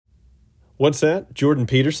What's that? Jordan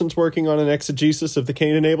Peterson's working on an exegesis of the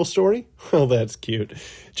Cain and Abel story? Well, that's cute.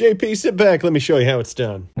 JP, sit back. Let me show you how it's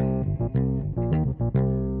done.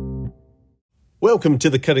 Welcome to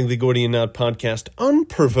the Cutting the Gordian Knot podcast,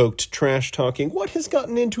 unprovoked trash talking. What has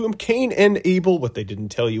gotten into him? Cain and Abel, what they didn't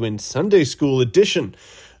tell you in Sunday school edition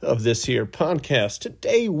of this here podcast.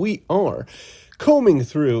 Today we are combing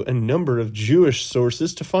through a number of Jewish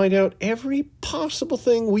sources to find out every possible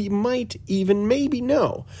thing we might even maybe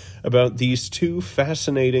know about these two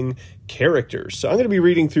fascinating characters. So I'm going to be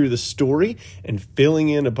reading through the story and filling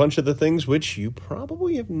in a bunch of the things which you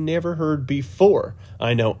probably have never heard before.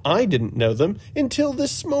 I know I didn't know them until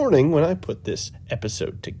this morning when I put this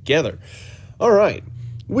episode together. All right,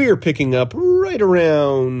 we are picking up right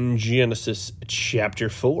around Genesis chapter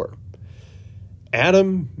 4.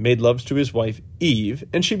 Adam made love to his wife Eve,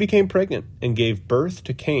 and she became pregnant and gave birth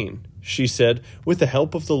to Cain. She said, "With the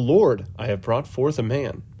help of the Lord, I have brought forth a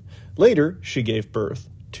man." Later, she gave birth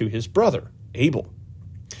to his brother, Abel.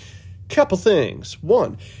 Couple things.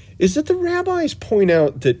 One is that the rabbis point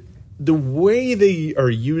out that the way they are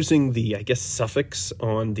using the, suffix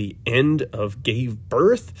on the end of gave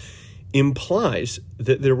birth implies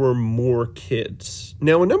that there were more kids.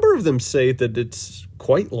 Now, a number of them say that it's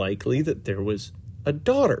quite likely that there was a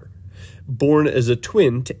daughter born as a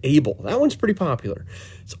twin to Abel. That one's pretty popular.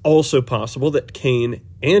 It's also possible that Cain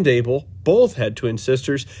and Abel both had twin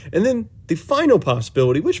sisters. And then the final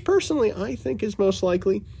possibility, which personally I think is most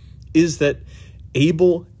likely, is that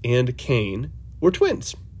Abel and Cain were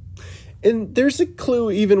twins. And there's a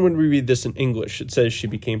clue even when we read this in English. It says she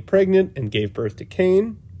became pregnant and gave birth to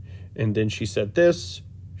Cain. And then she said this: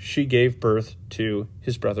 she gave birth to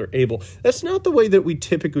his brother Abel. That's not the way that we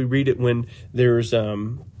typically read it when there's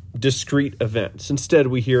discrete events. Instead,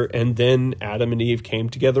 we hear, and then Adam and Eve came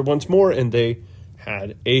together once more, and they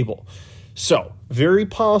had Abel. So, very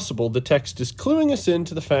possible the text is cluing us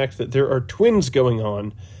into the fact that there are twins going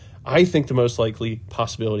on. I think the most likely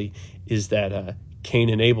possibility is that Cain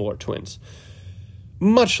and Abel are twins,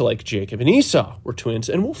 much like Jacob and Esau were twins,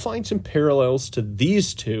 and we'll find some parallels to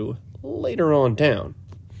these two later on down.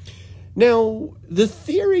 Now, the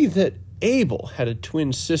theory that Abel had a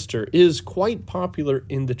twin sister is quite popular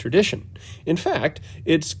in the tradition. In fact,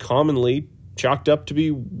 it's commonly chalked up to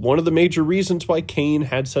be one of the major reasons why Cain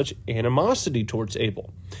had such animosity towards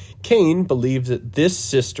Abel. Cain believed that this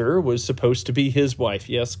sister was supposed to be his wife.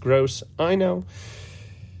 Yes, gross, I know.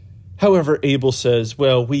 However, Abel says,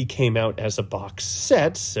 well, we came out as a box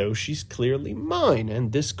set, so she's clearly mine,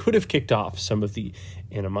 and this could have kicked off some of the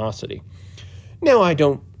animosity. Now, I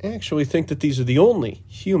don't actually think that these are the only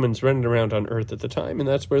humans running around on Earth at the time, and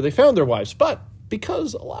that's where they found their wives. But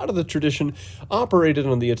because a lot of the tradition operated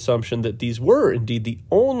on the assumption that these were indeed the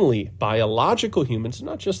only biological humans,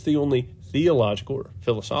 not just the only theological or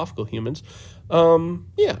philosophical humans,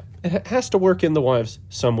 it has to work in the wives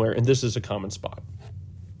somewhere, and this is a common spot.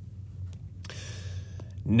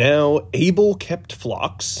 Now, Abel kept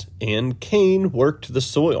flocks, and Cain worked the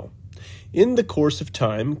soil. In the course of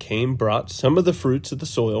time, Cain brought some of the fruits of the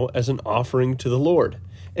soil as an offering to the Lord,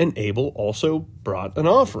 and Abel also brought an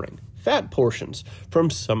offering, fat portions, from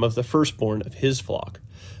some of the firstborn of his flock.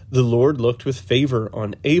 The Lord looked with favor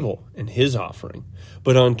on Abel and his offering,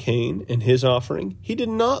 but on Cain and his offering he did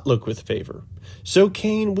not look with favor. So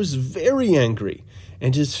Cain was very angry,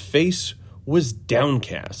 and his face was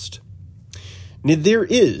downcast. Now, there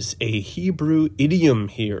is a Hebrew idiom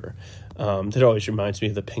here that always reminds me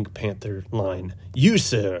of the Pink Panther line, "You,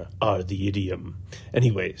 sir, are the idiom."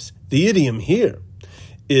 Anyways, the idiom here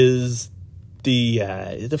is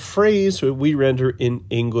the phrase we render in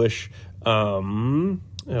English.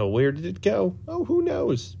 Where did it go? Oh, who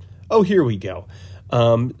knows? Oh, here we go.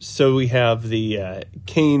 So we have the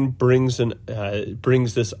Cain brings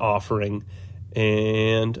this offering,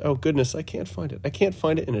 and oh goodness, I can't find it. I can't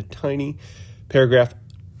find it in a tiny paragraph.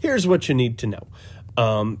 Here's what you need to know.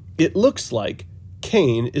 It looks like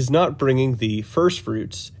Cain is not bringing the first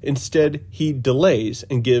fruits. Instead, he delays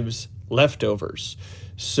and gives leftovers.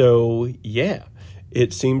 So, yeah,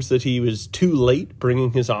 it seems that he was too late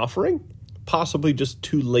bringing his offering, possibly just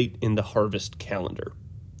too late in the harvest calendar.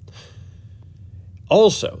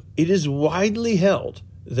 Also, it is widely held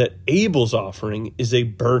that Abel's offering is a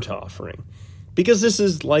burnt offering, because this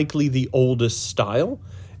is likely the oldest style,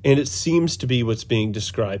 and it seems to be what's being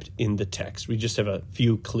described in the text. We just have a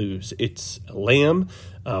few clues. It's a lamb.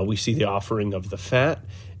 We see the offering of the fat.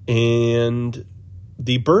 And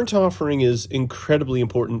the burnt offering is incredibly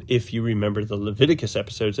important if you remember the Leviticus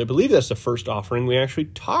episodes. I believe that's the first offering we actually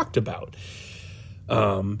talked about.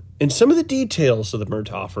 And some of the details of the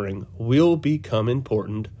burnt offering will become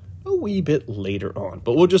important a wee bit later on,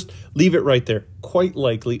 but we'll just leave it right there. Quite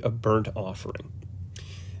likely a burnt offering.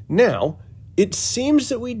 Now, it seems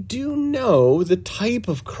that we do know the type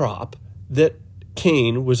of crop that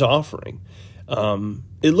Cain was offering.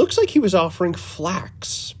 It looks like he was offering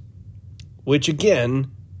flax, which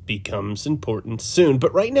again becomes important soon.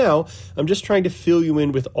 But right now, I'm just trying to fill you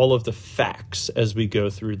in with all of the facts as we go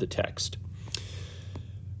through the text.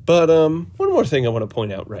 But one more thing I want to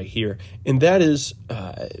point out right here, and that is,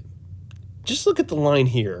 just look at the line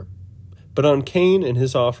here. But on Cain and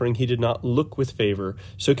his offering, he did not look with favor.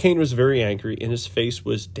 So Cain was very angry, and his face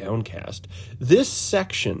was downcast. This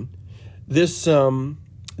section, this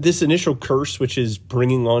initial curse, which is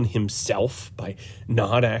bringing on himself by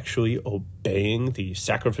not actually obeying the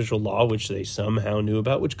sacrificial law, which they somehow knew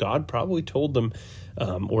about, which God probably told them,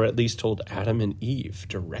 or at least told Adam and Eve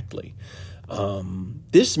directly.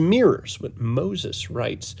 This mirrors what Moses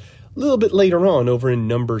writes a little bit later on over in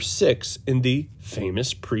number 6 in the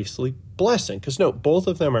famous priestly blessing. Because note, both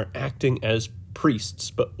of them are acting as priests,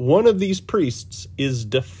 but one of these priests is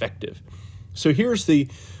defective. So here's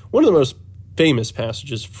one of the most famous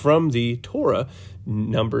passages from the Torah,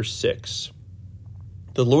 number 6.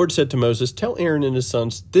 The Lord said to Moses, "Tell Aaron and his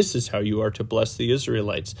sons, this is how you are to bless the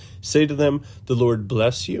Israelites. Say to them, the Lord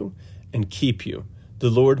bless you and keep you. The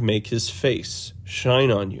Lord make his face shine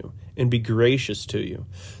on you and be gracious to you.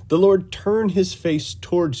 The Lord turn his face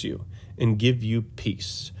towards you and give you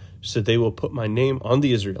peace. So they will put my name on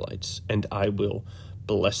the Israelites, and I will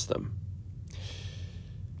bless them."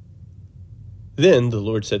 Then the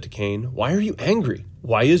Lord said to Cain, "Why are you angry?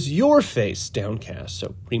 Why is your face downcast?"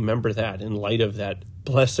 So remember that in light of that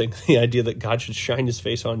blessing, the idea that God should shine his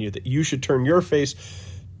face on you, that you should turn your face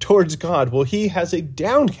towards God. Well, he has a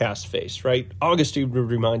downcast face, right? Augustine would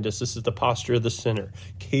remind us this is the posture of the sinner,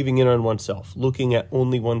 caving in on oneself, looking at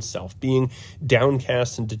only oneself, being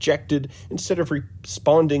downcast and dejected instead of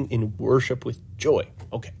responding in worship with joy.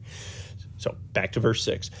 Okay, so back to verse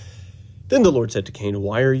 6. Then the Lord said to Cain,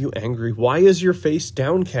 "Why are you angry? Why is your face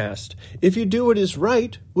downcast? If you do what is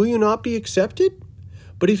right, will you not be accepted?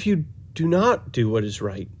 But if you do not do what is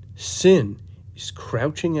right, sin is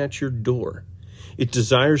crouching at your door. It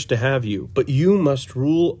desires to have you, but you must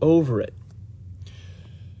rule over it."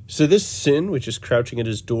 So this sin, which is crouching at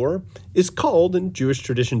his door, is called in Jewish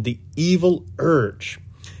tradition the evil urge.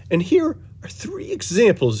 And here are 3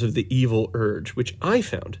 examples of the evil urge, which I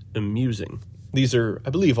found amusing. These are, I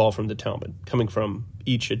believe, all from the Talmud, coming from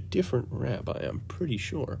each a different rabbi, I'm pretty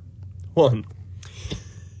sure. 1,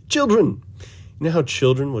 children. You know how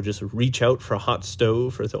children will just reach out for a hot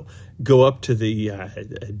stove, or they'll go up to the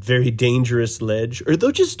very dangerous ledge, or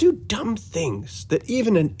they'll just do dumb things that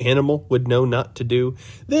even an animal would know not to do?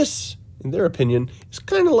 This, in their opinion, is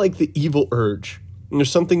kind of like the evil urge. When there's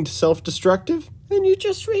something self-destructive, and you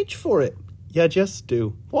just reach for it. You just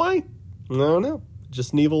do. Why? I don't know.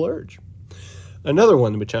 Just an evil urge. Another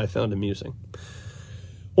one which I found amusing.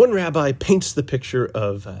 One rabbi paints the picture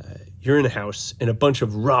of you're in a house and a bunch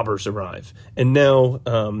of robbers arrive, and now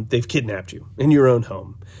they've kidnapped you in your own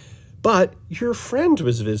home. But your friend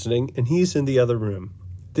was visiting, and he's in the other room.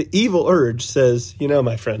 The evil urge says,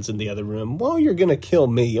 my friend's in the other room. Well, you're going to kill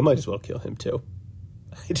me. You might as well kill him too.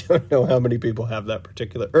 I don't know how many people have that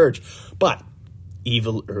particular urge, but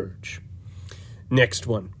evil urge. Next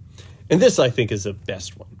one. And this, I think, is the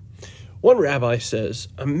best one. One rabbi says,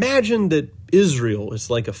 imagine that Israel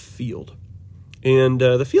is like a field, and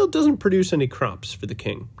the field doesn't produce any crops for the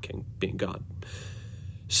king being God.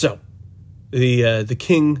 So the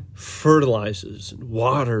king fertilizes and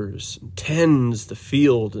waters and tends the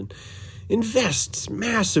field and invests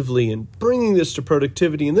massively in bringing this to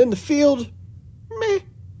productivity, and then the field,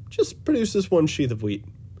 just produces one sheath of wheat.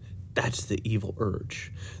 That's the evil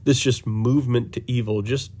urge. This just movement to evil,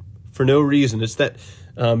 just for no reason. It's that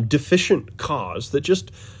deficient cause that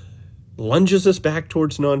just lunges us back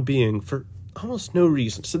towards non-being for almost no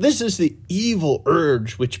reason. So this is the evil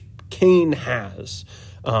urge which Cain has.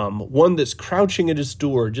 One that's crouching at his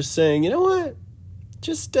door, just saying, you know what?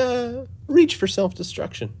 Just reach for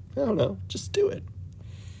self-destruction. I don't know. Just do it.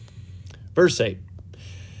 Verse 8.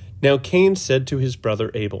 Now Cain said to his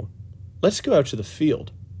brother Abel, let's go out to the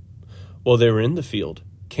field. While they were in the field,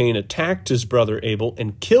 Cain attacked his brother Abel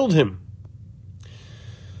and killed him.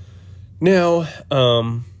 Now,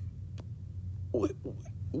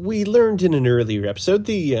 we learned in an earlier episode,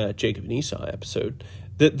 the Jacob and Esau episode,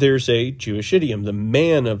 that there's a Jewish idiom, the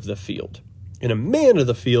man of the field. And a man of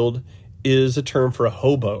the field is a term for a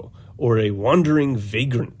hobo or a wandering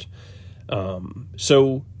vagrant.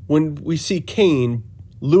 So when we see Cain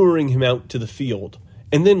luring him out to the field,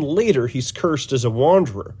 and then later he's cursed as a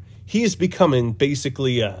wanderer, He's becoming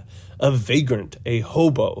basically a vagrant, a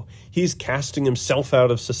hobo. He's casting himself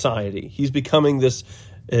out of society. He's becoming this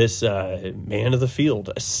man of the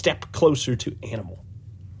field, a step closer to animal.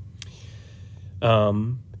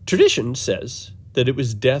 Tradition says that it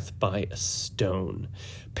was death by a stone.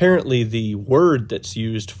 Apparently, the word that's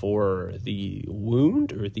used for the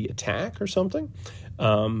wound or the attack or something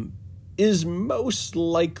is most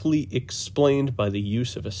likely explained by the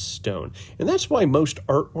use of a stone. And that's why most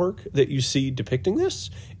artwork that you see depicting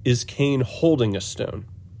this is Cain holding a stone.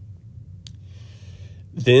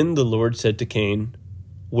 Then the Lord said to Cain,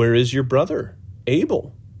 "Where is your brother,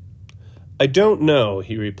 Abel?" "I don't know,"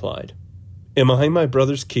 he replied. "Am I my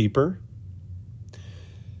brother's keeper?"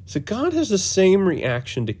 So God has the same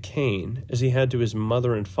reaction to Cain as he had to his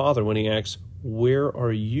mother and father when he asks, "Where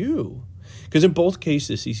are you?" Because in both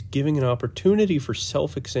cases, he's giving an opportunity for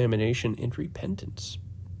self-examination and repentance.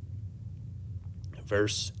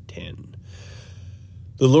 Verse 10.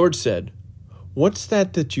 The Lord said, "What's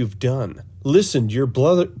that you've done? Listen, your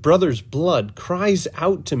brother's blood cries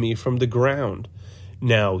out to me from the ground.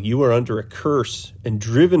 Now you are under a curse and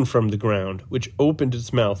driven from the ground, which opened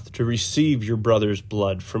its mouth to receive your brother's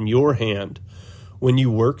blood from your hand. When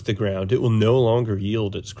you work the ground, it will no longer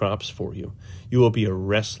yield its crops for you. You will be a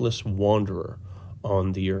restless wanderer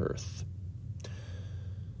on the earth."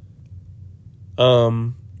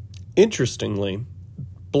 Interestingly,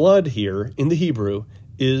 blood here in the Hebrew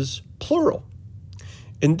is plural.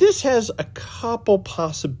 And this has a couple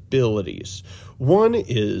possibilities. One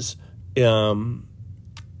is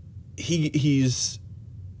he's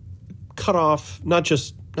cut off not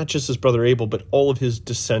just his brother Abel, but all of his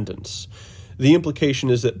descendants. The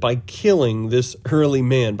implication is that by killing this early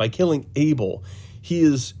man, by killing Abel, he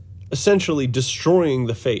is essentially destroying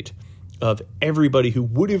the fate of everybody who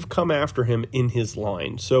would have come after him in his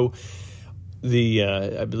line. So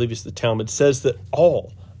I believe it's the Talmud says that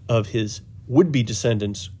all of his would-be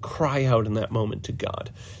descendants cry out in that moment to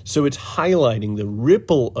God. So it's highlighting the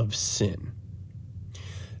ripple of sin.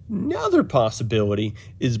 Another possibility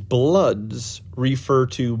is bloods refer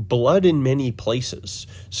to blood in many places,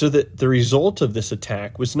 so that the result of this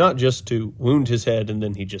attack was not just to wound his head and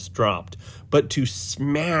then he just dropped, but to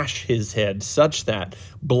smash his head such that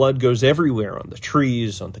blood goes everywhere, on the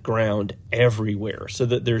trees, on the ground, everywhere, so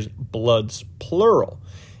that there's bloods plural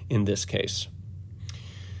in this case.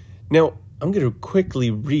 Now, I'm going to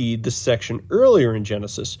quickly read the section earlier in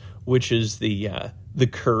Genesis, which is the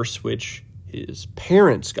curse which his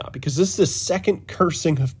parents got, because this is the second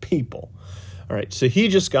cursing of people. All right, so he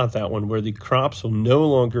just got that one where the crops will no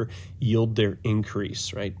longer yield their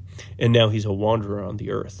increase, right? And now he's a wanderer on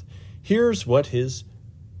the earth. Here's what his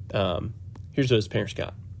parents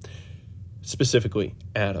got. Specifically,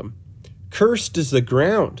 Adam. "Cursed is the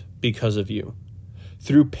ground because of you.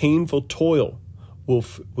 Through painful toil will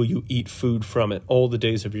you eat food from it all the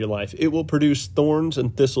days of your life. It will produce thorns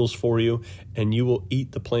and thistles for you, and you will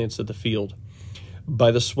eat the plants of the field.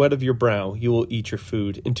 By the sweat of your brow you will eat your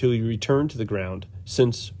food until you return to the ground,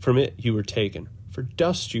 since from it you were taken. For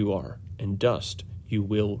dust you are, and dust you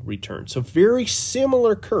will return." So very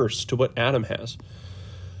similar curse to what Adam has.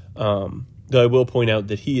 Though I will point out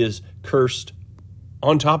that he is cursed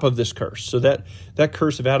on top of this curse. So that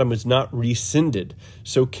curse of Adam is not rescinded.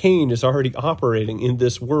 So Cain is already operating in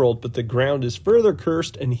this world, but the ground is further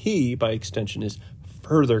cursed, and he, by extension, is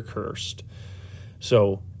further cursed.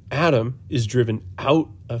 So Adam is driven out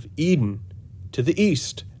of Eden to the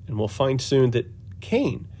east, and we'll find soon that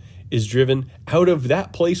Cain is driven out of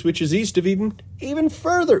that place which is east of Eden, even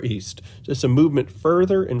further east. Just a movement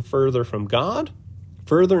further and further from God,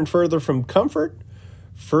 further and further from comfort,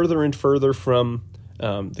 further and further from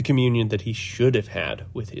the communion that he should have had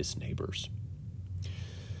with his neighbors.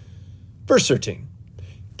 Verse 13,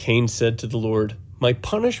 Cain said to the Lord, "My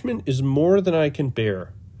punishment is more than I can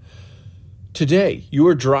bear. Today you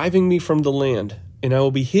are driving me from the land, and I will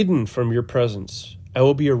be hidden from your presence. I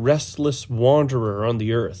will be a restless wanderer on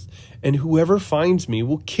the earth, and whoever finds me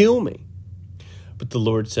will kill me." But the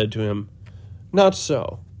Lord said to him, "Not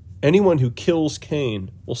so. Anyone who kills Cain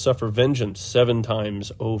will suffer vengeance 7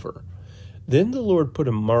 times over." Then the Lord put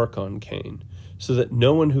a mark on Cain, so that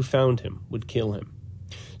no one who found him would kill him.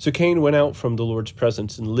 So Cain went out from the Lord's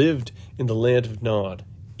presence and lived in the land of Nod,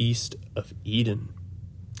 east of Eden.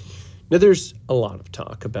 Now there's a lot of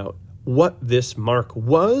talk about what this mark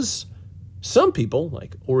was. Some people,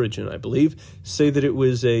 like Origen, I believe, say that it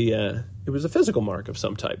was a physical mark of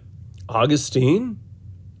some type. Augustine,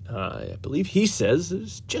 I believe he says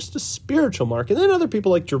it's just a spiritual mark. And then other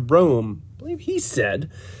people like Jerome, I believe he said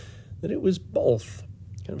that it was both,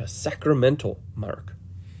 kind of a sacramental mark.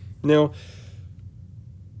 Now,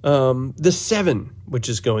 The 7, which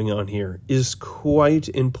is going on here, is quite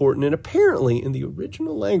important, and apparently in the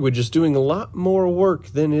original language is doing a lot more work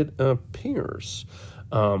than it appears.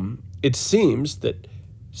 It seems that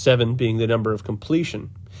 7 being the number of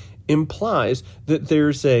completion implies that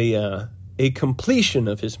there's a completion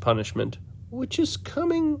of his punishment, which is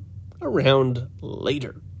coming around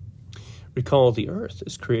later. Recall the earth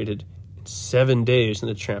is created in 7 days in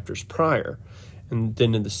the chapters prior, and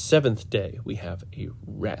then in the 7th day we have a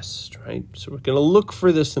rest, right? So we're going to look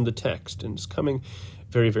for this in the text, and it's coming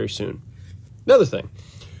very, very soon. Another thing,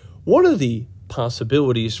 one of the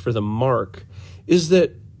possibilities for the mark is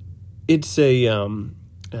that it's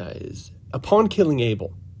upon killing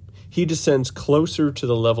Abel, he descends closer to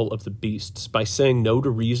the level of the beasts by saying no to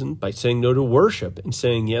reason, by saying no to worship, and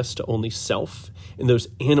saying yes to only self and those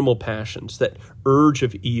animal passions, that urge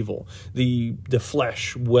of evil, the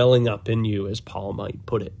flesh welling up in you, as Paul might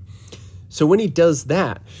put it. So when he does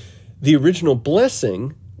that, the original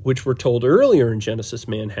blessing, which we're told earlier in Genesis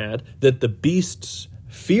man had, that the beasts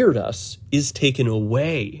feared us, is taken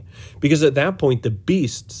away. Because at that point, the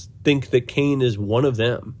beasts think that Cain is one of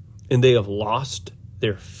them, and they have lost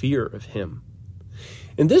their fear of him.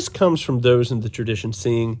 And this comes from those in the tradition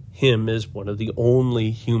seeing him as one of the only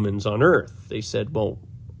humans on earth. They said, well,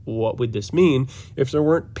 what would this mean if there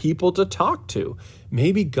weren't people to talk to?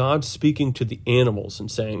 Maybe God's speaking to the animals and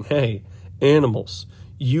saying, hey, animals,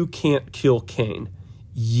 you can't kill Cain.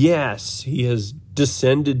 Yes, he has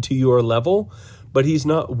descended to your level, but he's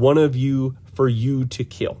not one of you for you to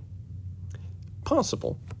kill.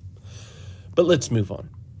 Possible. But let's move on.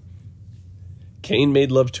 Cain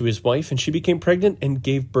made love to his wife, and she became pregnant and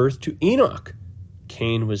gave birth to Enoch.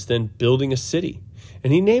 Cain was then building a city,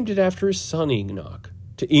 and he named it after his son Enoch.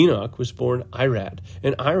 To Enoch was born Irad,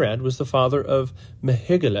 and Irad was the father of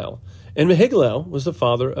Mehujael, and Mehujael was the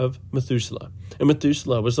father of Methuselah, and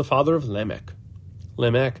Methuselah was the father of Lamech.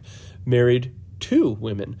 Lamech married 2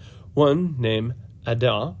 women, one named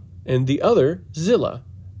Adah, and the other Zillah.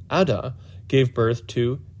 Adah gave birth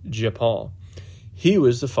to Japhal. He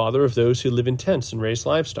was the father of those who live in tents and raise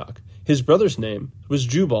livestock. His brother's name was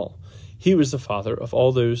Jubal. He was the father of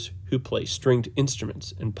all those who play stringed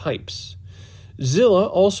instruments and pipes. Zillah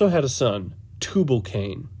also had a son,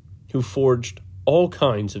 Tubal-Cain, who forged all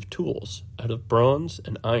kinds of tools out of bronze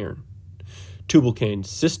and iron. Tubal-Cain's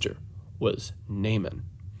sister was Naaman.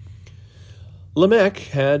 Lamech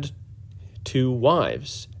had 2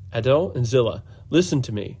 wives, Adah and Zillah. Listen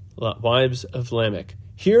to me, wives of Lamech.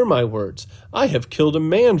 Hear my words. I have killed a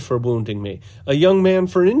man for wounding me, a young man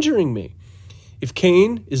for injuring me. If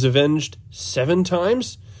Cain is avenged 7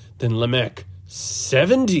 times, then Lamech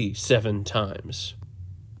 77 times.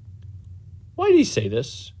 Why did he say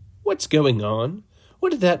this? What's going on?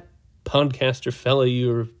 What did that podcaster fella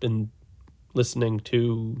you've been listening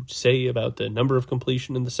to say about the number of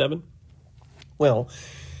completion in the 7? Well,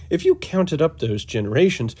 if you counted up those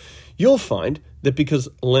generations, you'll find that because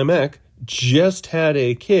Lamech just had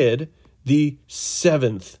a kid, the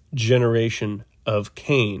 7th generation of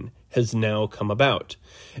Cain has now come about.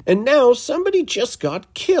 And now somebody just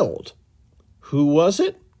got killed. Who was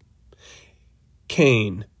it?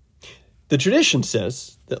 Cain. The tradition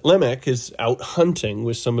says that Lamech is out hunting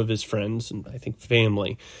with some of his friends and I think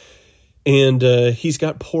family. And he's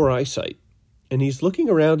got poor eyesight. And he's looking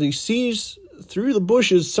around and he sees through the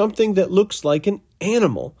bushes something that looks like an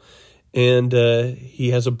animal. And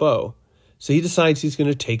he has a bow. So he decides he's going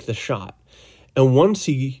to take the shot. And once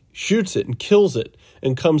he shoots it and kills it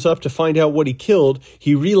and comes up to find out what he killed,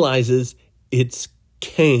 he realizes it's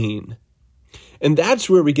Cain. And that's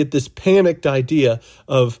where we get this panicked idea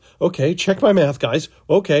of, okay, check my math, guys.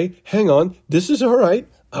 Okay, hang on. This is all right.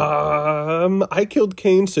 I killed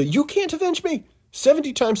Cain, so you can't avenge me.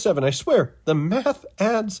 70 times 7, I swear. The math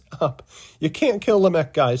adds up. You can't kill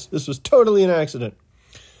Lamech, guys. This was totally an accident.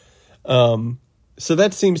 So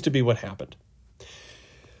that seems to be what happened.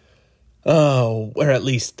 Or at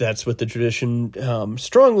least that's what the tradition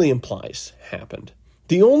strongly implies happened.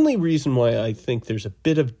 The only reason why I think there's a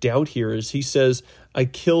bit of doubt here is he says, I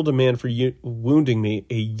killed a man for wounding me,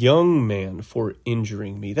 a young man for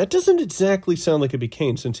injuring me. That doesn't exactly sound like it'd be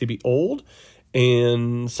Cain, since he'd be old.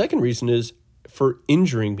 And second reason is for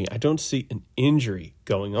injuring me. I don't see an injury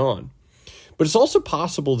going on. But it's also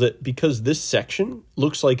possible that because this section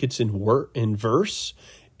looks like it's in verse,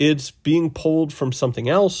 it's being pulled from something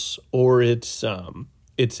else, or it's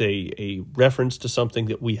a reference to something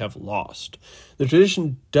that we have lost. The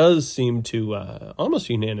tradition does seem to almost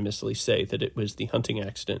unanimously say that it was the hunting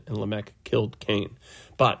accident and Lamech killed Cain.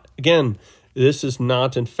 But again, this is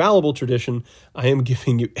not infallible tradition. I am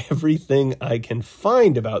giving you everything I can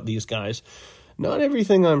find about these guys. not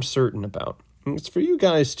everything I'm certain about. It's for you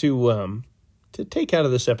guys to take out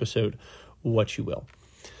of this episode what you will.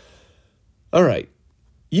 All right,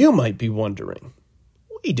 you might be wondering,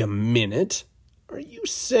 wait a minute, are you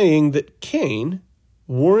saying that Cain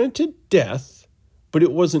warranted death, but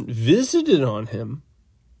it wasn't visited on him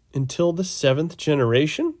until the 7th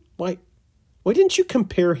generation? Why didn't you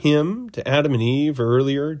compare him to Adam and Eve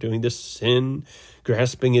earlier, doing this sin,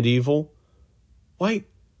 grasping at evil? Why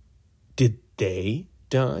did they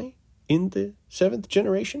die in the 7th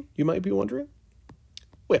generation, you might be wondering?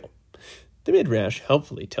 Well, the midrash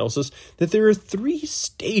helpfully tells us that there are 3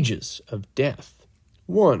 stages of death.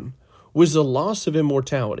 1 was the loss of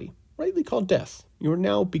immortality, rightly called death. You are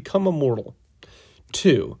now become immortal.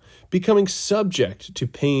 2, becoming subject to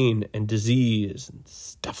pain and disease and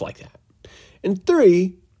stuff like that. And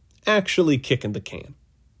 3, actually kicking the can.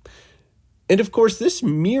 And of course, this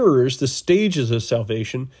mirrors the stages of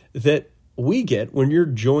salvation that we get when you're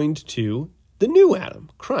joined to the new Adam,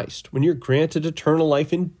 Christ. When you're granted eternal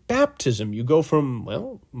life in baptism, you go from,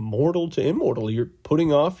 mortal to immortal. You're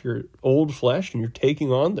putting off your old flesh and you're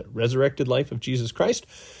taking on the resurrected life of Jesus Christ.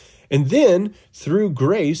 And then, through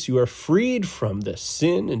grace, you are freed from the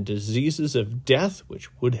sin and diseases of death, which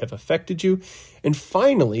would have affected you. And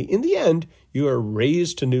finally, in the end, you are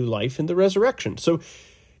raised to new life in the resurrection. So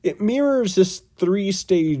it mirrors this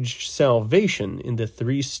 3-stage salvation in the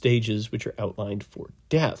 3 stages which are outlined for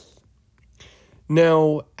death.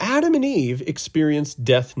 Now, Adam and Eve experienced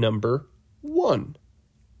death number 1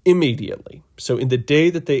 immediately. So in the day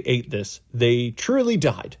that they ate this, they truly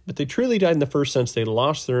died. But they truly died in the first sense. They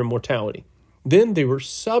lost their immortality. Then they were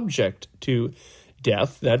subject to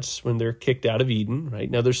death. That's when they're kicked out of Eden, right?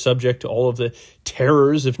 Now they're subject to all of the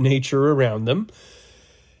terrors of nature around them.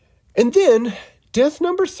 And then death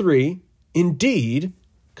number 3, indeed,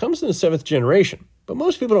 comes in the 7th generation. But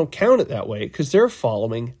most people don't count it that way because they're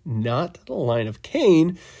following not the line of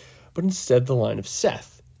Cain, but instead the line of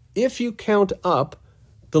Seth. If you count up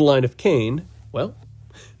the line of Cain, well,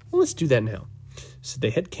 let's do that now. So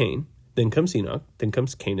they had Cain, then comes Enoch, then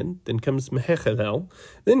comes Canaan, then comes Mehelalel,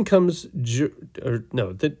 then comes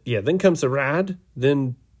then comes Arad,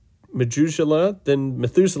 then Methuselah, then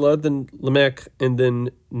Methuselah, then Lamech, and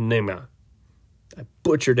then Nema. I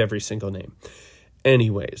butchered every single name.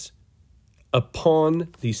 Anyways, upon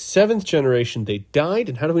the 7th generation, they died.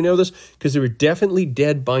 And how do we know this? Because they were definitely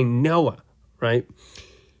dead by Noah, right?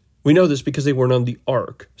 We know this because they weren't on the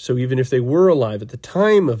ark. So even if they were alive at the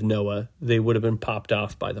time of Noah, they would have been popped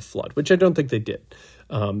off by the flood, which I don't think they did.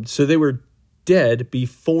 So they were dead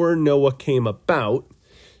before Noah came about.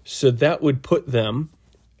 So that would put them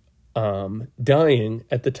dying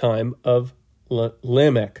at the time of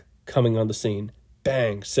Lamech coming on the scene.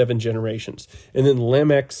 Bang, 7 generations. And then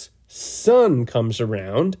Lamech's son comes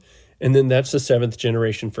around, and then that's the 7th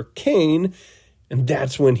generation for Cain, and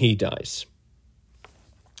that's when he dies.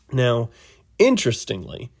 Now,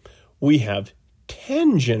 interestingly, we have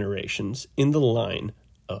 10 generations in the line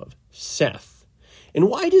of Seth. And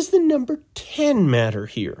why does the number 10 matter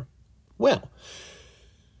here? Well,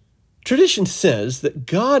 tradition says that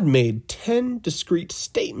God made 10 discrete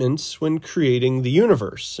statements when creating the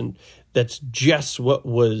universe, and that's just what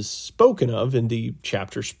was spoken of in the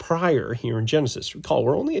chapters prior here in Genesis. Recall,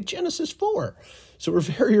 we're only at Genesis 4, so we're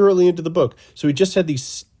very early into the book. So we just had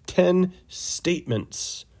these 10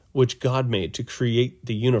 statements which God made to create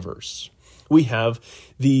the universe. We have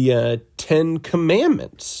the 10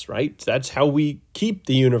 commandments, right? That's how we keep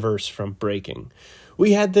the universe from breaking.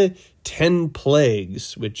 We had the 10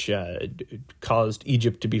 plagues, which caused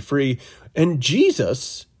Egypt to be free. And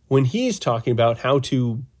Jesus, when he's talking about how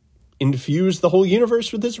to infuse the whole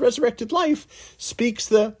universe with his resurrected life, speaks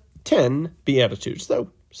the 10 Beatitudes, though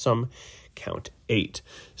some count 8.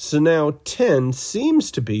 So now 10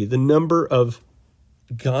 seems to be the number of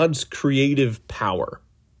God's creative power,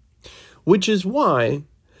 which is why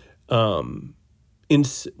when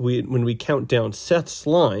we count down Seth's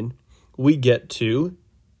line, we get to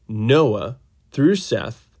Noah through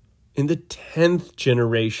Seth in the 10th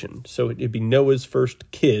generation. So it'd be Noah's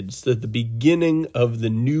first kids. So the beginning of the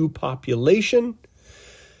new population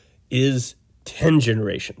is 10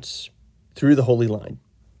 generations through the holy line.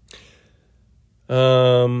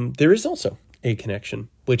 There is also a connection,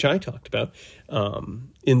 which I talked about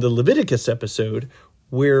in the Leviticus episode,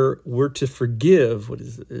 where we're to forgive,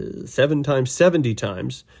 7 times, 70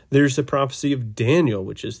 times. There's the prophecy of Daniel,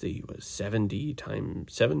 which is the 7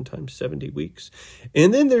 times 70 weeks.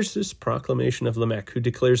 And then there's this proclamation of Lamech, who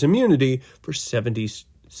declares immunity for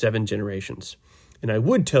 77 generations. And I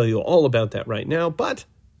would tell you all about that right now, but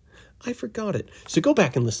I forgot it. So go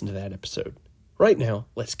back and listen to that episode right now,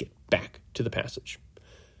 let's get back to the passage.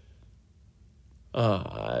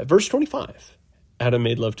 Verse 25. Adam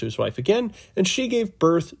made love to his wife again, and she gave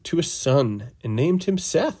birth to a son and named him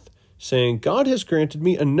Seth, saying, God has granted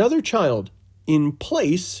me another child in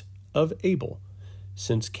place of Abel,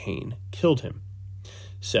 since Cain killed him.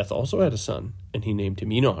 Seth also had a son, and he named him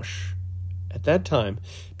Enosh. At that time,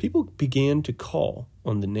 people began to call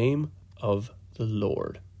on the name of the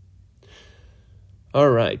Lord. All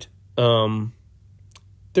right.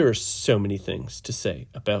 There are so many things to say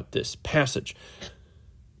about this passage,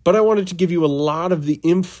 but I wanted to give you a lot of the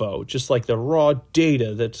info, just like the raw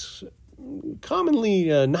data that's commonly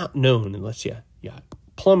not known unless you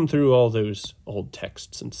plumb through all those old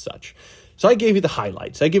texts and such. So I gave you the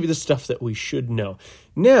highlights. I gave you the stuff that we should know.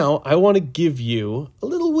 Now I want to give you a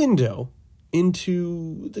little window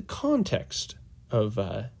into the context of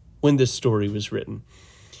when this story was written.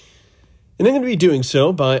 And I'm going to be doing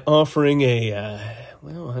so by offering a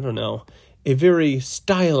very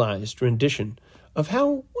stylized rendition of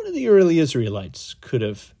how one of the early Israelites could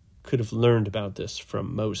have learned about this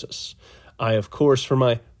from Moses. I, of course, for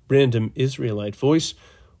my random Israelite voice,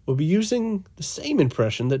 will be using the same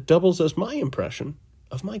impression that doubles as my impression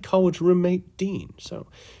of my college roommate, Dean. So,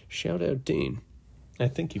 shout out, Dean. I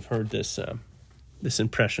think you've heard this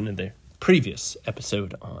impression in the previous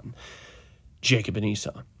episode on Jacob and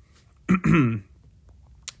Esau.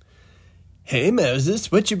 Hey,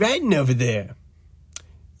 Moses, what you writing over there?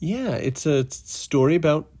 Yeah, it's a story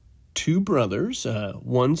about two brothers.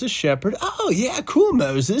 One's a shepherd. Oh, yeah, cool,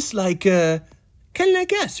 Moses. Like, kind of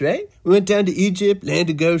like us, right? We went down to Egypt, land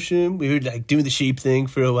of Goshen. We were, doing the sheep thing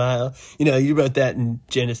for a while. You know, you wrote that in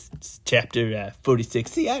Genesis chapter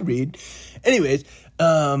 46. See, I read. Anyways,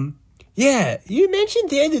 yeah, you mentioned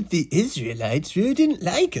there that the Israelites really didn't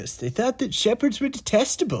like us. They thought that shepherds were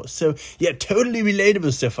detestable. So, yeah, totally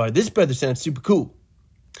relatable so far. This brother sounds super cool.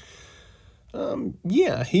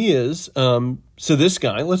 Yeah, he is. So this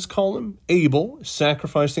guy, let's call him Abel,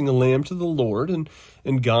 sacrificing a lamb to the Lord, and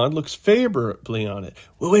God looks favorably on it.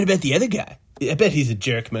 Well, what about the other guy? I bet he's a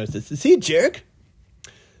jerk, Moses. Is he a jerk?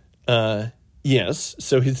 Yes.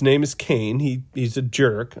 So his name is Cain. He's a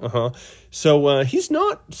jerk. So he's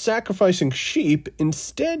not sacrificing sheep.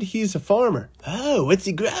 Instead, he's a farmer. Oh, what's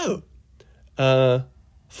he grow?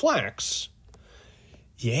 Flax.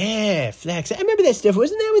 Yeah, flax. I remember that stuff.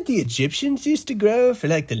 Wasn't that what the Egyptians used to grow for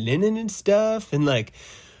the linen and stuff? And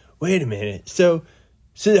wait a minute. So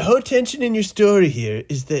the whole tension in your story here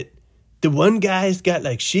is that the one guy's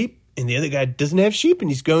got sheep and the other guy doesn't have sheep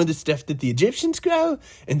and he's growing the stuff that the Egyptians grow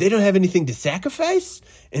and they don't have anything to sacrifice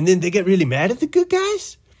and then they get really mad at the good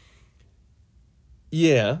guys?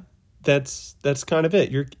 Yeah, that's kind of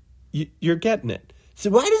it. You're getting it.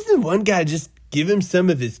 So why doesn't the one guy just give him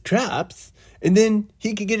some of his crops and then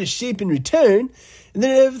he could get a sheep in return, and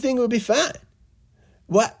then everything will be fine?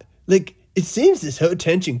 What? It seems this whole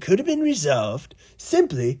tension could have been resolved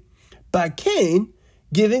simply by Cain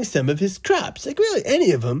giving some of his crops, really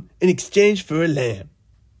any of them, in exchange for a lamb.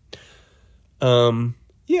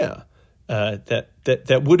 Yeah.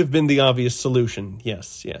 That would have been the obvious solution.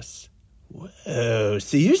 Yes. Whoa,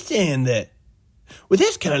 so you're saying that... Well,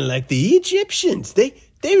 that's kind of like the Egyptians. They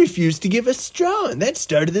refused to give us straw, and that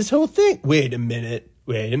started this whole thing. Wait a minute.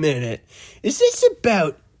 Is this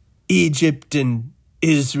about Egypt and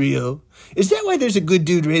Israel? Is that why there's a good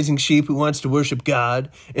dude raising sheep who wants to worship God,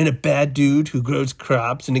 and a bad dude who grows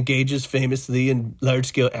crops and engages famously in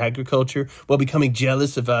large-scale agriculture while becoming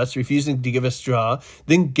jealous of us, refusing to give us straw,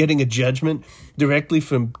 then getting a judgment directly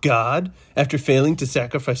from God after failing to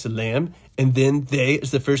sacrifice a lamb, and then they,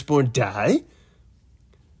 as the firstborn, die?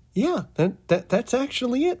 Yeah, that's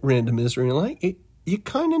actually it, random Israelite. You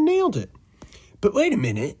kind of nailed it. But wait a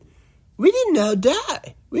minute. We didn't all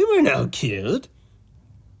die. We weren't all killed.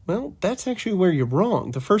 Well, that's actually where you're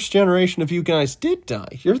wrong. The first generation of you guys did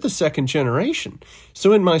die. You're the second generation.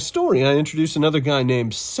 So in my story, I introduce another guy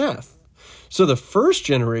named Seth. So the first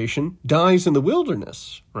generation dies in the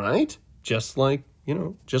wilderness, right? Just like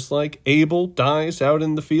Abel dies out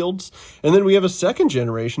in the fields. And then we have a second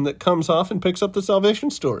generation that comes off and picks up the salvation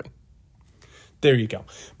story. There you go.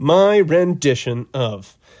 My rendition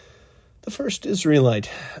of the first Israelite,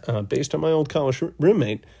 based on my old college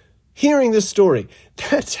roommate, hearing this story.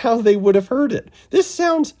 That's how they would have heard it. This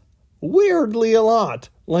sounds weirdly a lot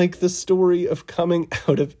like the story of coming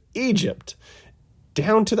out of Egypt.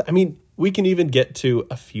 We can even get to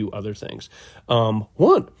a few other things.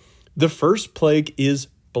 One, the first plague is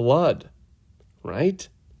blood, right?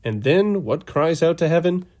 And then what cries out to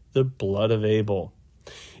heaven? The blood of Abel.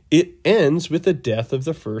 It ends with the death of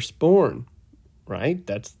the firstborn, right?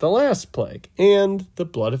 That's the last plague. And the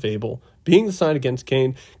blood of Abel being the sign against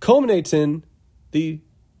Cain, culminates in the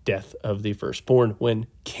death of the firstborn when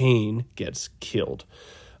Cain gets killed.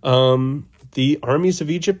 The armies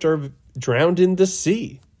of Egypt are drowned in the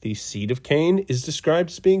sea. The seed of Cain is described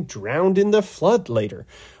as being drowned in the flood later.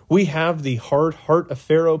 We have the hard heart of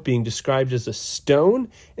Pharaoh being described as a stone,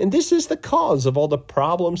 and this is the cause of all the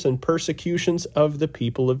problems and persecutions of the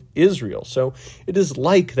people of Israel. So it is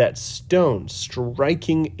like that stone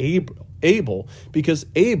striking Abel, because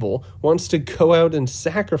Abel wants to go out and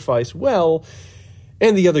sacrifice well,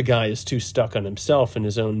 and the other guy is too stuck on himself and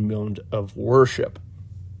his own mode of worship.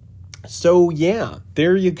 So yeah,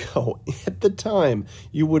 there you go. At the time,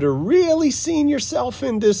 you would have really seen yourself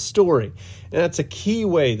in this story. And that's a key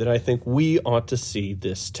way that I think we ought to see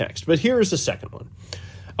this text. But here's the second one.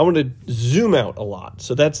 I want to zoom out a lot.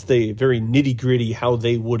 So that's the very nitty-gritty, how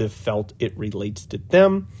they would have felt it relates to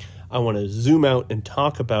them. I want to zoom out and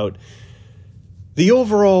talk about the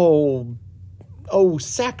overall,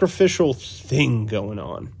 sacrificial thing going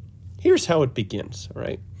on. Here's how it begins, all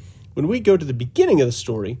right? When we go to the beginning of the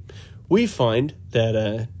story, we find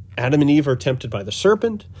that Adam and Eve are tempted by the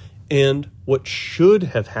serpent, and what should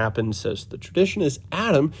have happened, says the tradition, is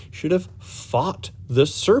Adam should have fought the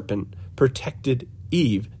serpent, protected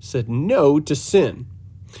Eve, said no to sin.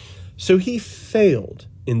 So he failed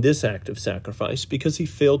in this act of sacrifice because he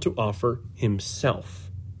failed to offer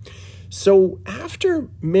himself. So after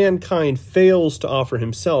mankind fails to offer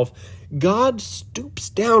himself, God stoops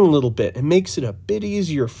down a little bit and makes it a bit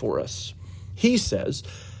easier for us. He says,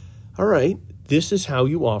 all right, this is how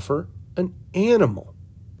you offer an animal.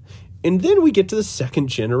 And then we get to the second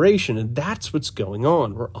generation, and that's what's going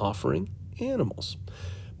on. We're offering animals.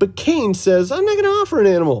 But Cain says, I'm not going to offer an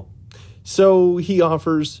animal. So he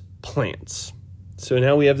offers plants. So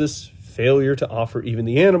now we have this failure to offer even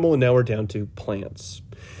the animal, and now we're down to plants.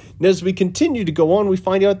 And as we continue to go on, we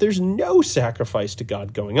find out there's no sacrifice to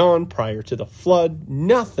God going on prior to the flood.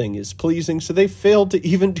 Nothing is pleasing, so they failed to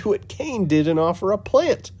even do what Cain did and offer a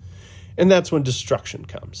plant. And that's when destruction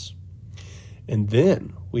comes. And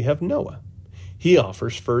then we have Noah. He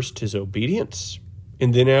offers first his obedience.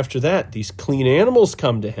 And then after that, these clean animals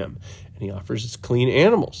come to him. And he offers his clean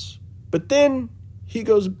animals. But then he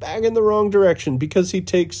goes back in the wrong direction because he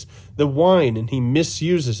takes the wine and he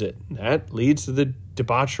misuses it. That leads to the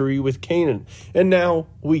debauchery with Canaan. And now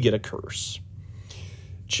we get a curse.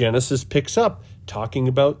 Genesis picks up talking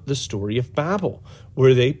about the story of Babel,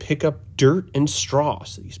 where they pick up dirt and straw,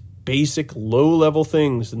 so these basic low-level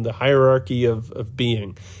things in the hierarchy of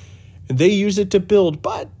being. And they use it to build,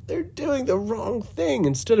 but they're doing the wrong thing.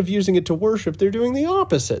 Instead of using it to worship, they're doing the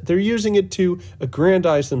opposite. They're using it to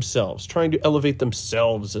aggrandize themselves, trying to elevate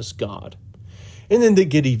themselves as God. And then they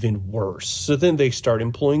get even worse. So then they start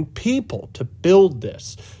employing people to build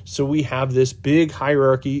this. So we have this big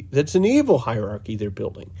hierarchy that's an evil hierarchy they're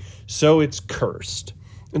building. So it's cursed.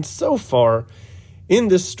 And so far in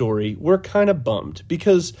this story, we're kind of bummed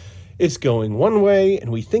because it's going one way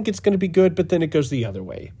and we think it's going to be good, but then it goes the other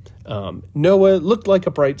way. Noah looked like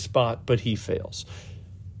a bright spot, but he fails.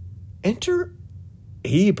 Enter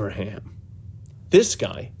Abraham. This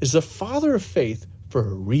guy is a father of faith for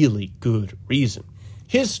a really good reason.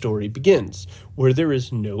 His story begins where there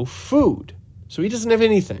is no food. So he doesn't have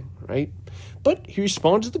anything, right? But he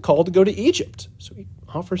responds to the call to go to Egypt. So he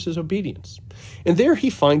offers his obedience. And there he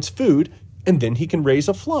finds food, and then he can raise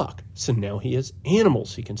a flock. So now he has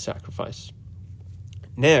animals he can sacrifice.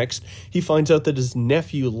 Next, he finds out that his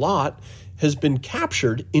nephew Lot has been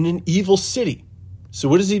captured in an evil city. So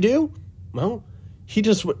what does he do? Well, he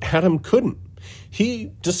does what Adam couldn't.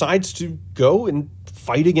 He decides to go and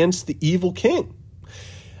fight against the evil king.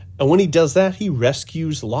 And when he does that, he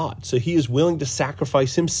rescues Lot. So he is willing to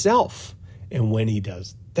sacrifice himself. And when he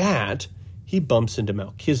does that, he bumps into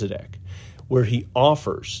Melchizedek, where he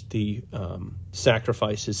offers the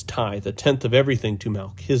sacrifice, his tithe, a tenth of everything to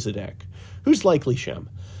Melchizedek, who's likely Shem.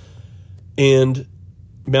 And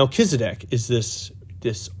Melchizedek is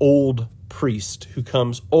this old priest who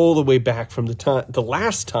comes all the way back from the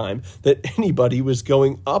last time that anybody was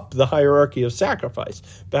going up the hierarchy of sacrifice,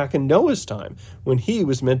 back in Noah's time, when he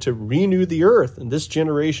was meant to renew the earth, and this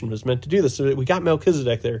generation was meant to do this. So we got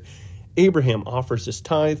Melchizedek there. Abraham offers his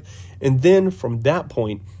tithe, and then from that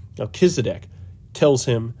point, Melchizedek tells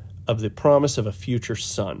him of the promise of a future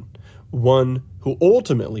son, one who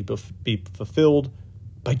ultimately be fulfilled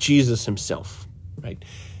by Jesus himself, right?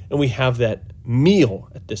 And we have that meal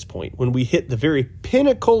at this point. When we hit the very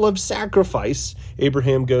pinnacle of sacrifice,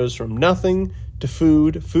 Abraham goes from nothing to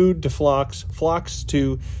food, food to flocks, flocks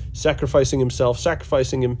to sacrificing himself,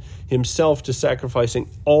 sacrificing himself to sacrificing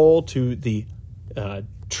all to the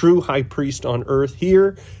true high priest on earth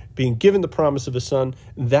here, being given the promise of a son,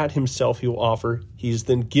 that himself he will offer. He is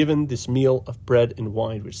then given this meal of bread and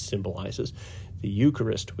wine, which symbolizes the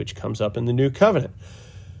Eucharist, which comes up in the New Covenant.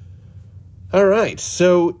 All right,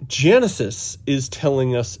 so Genesis is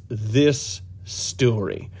telling us this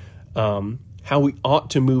story, how we ought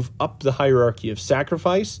to move up the hierarchy of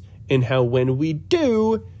sacrifice, and how when we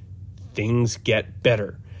do, things get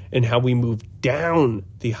better, and how we move down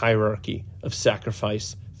the hierarchy of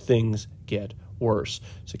sacrifice, things get worse.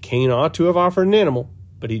 So Cain ought to have offered an animal,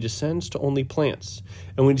 but he descends to only plants.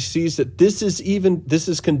 And when he sees that this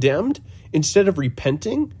is condemned, instead of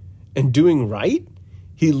repenting and doing right,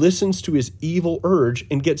 he listens to his evil urge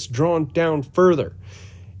and gets drawn down further.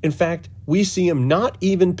 In fact, we see him not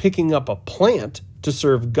even picking up a plant to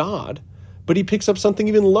serve God, but he picks up something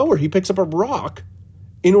even lower. He picks up a rock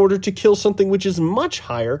in order to kill something which is much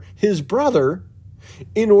higher, his brother,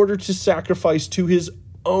 in order to sacrifice to his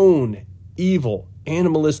own evil,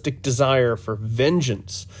 animalistic desire for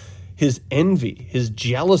vengeance, his envy, his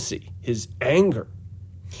jealousy, his anger.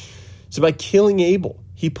 So by killing Abel,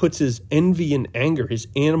 he puts his envy and anger, his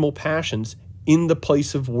animal passions, in the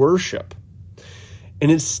place of worship.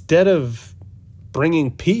 And instead of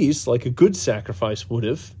bringing peace like a good sacrifice would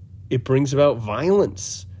have, it brings about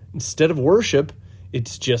violence. Instead of worship,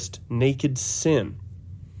 it's just naked sin.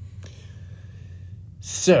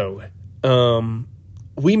 So,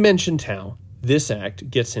 we mentioned how this act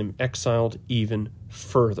gets him exiled even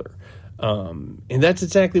further. And that's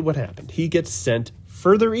exactly what happened. He gets sent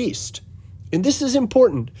further east. And this is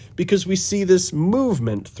important because we see this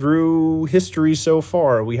movement through history so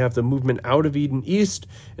far. We have the movement out of Eden east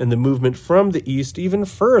and the movement from the east even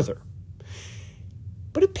further.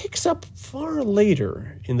 But it picks up far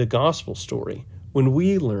later in the gospel story when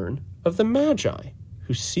we learn of the Magi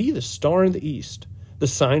who see the star in the east, the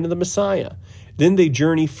sign of the Messiah. Then they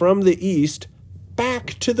journey from the east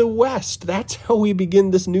back to the west. That's how we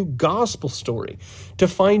begin this new gospel story, to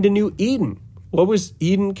find a new Eden. What was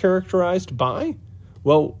Eden characterized by?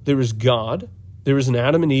 Well, there was God, there was an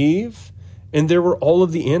Adam and Eve, and there were all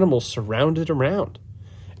of the animals surrounded around.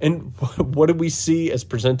 And what did we see as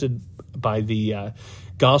presented by the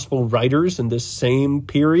gospel writers in this same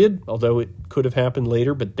period, although it could have happened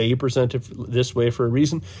later, but they present it this way for a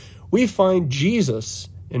reason? We find Jesus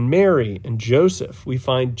and Mary and Joseph. We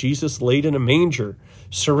find Jesus laid in a manger,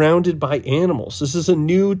 surrounded by animals. This is a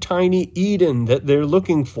new tiny Eden that they're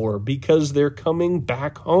looking for because they're coming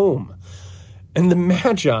back home. And the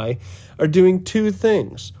Magi are doing two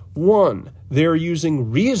things. One, they're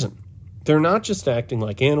using reason. They're not just acting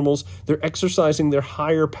like animals. They're exercising their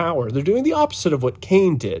higher power. They're doing the opposite of what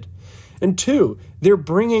Cain did. And two, they're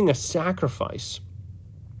bringing a sacrifice.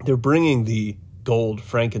 They're bringing the gold,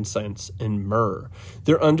 frankincense, and myrrh.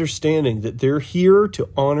 They're understanding that they're here to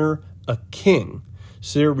honor a king.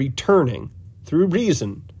 So they're returning, through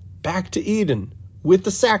reason, back to Eden with the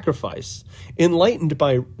sacrifice, enlightened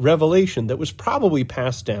by revelation that was probably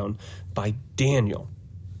passed down by Daniel.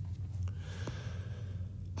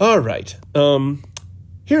 All right,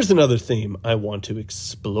 here's another theme I want to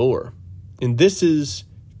explore. And this is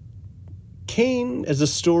Cain as a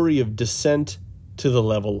story of descent to the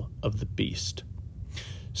level of the beast.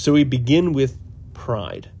 So we begin with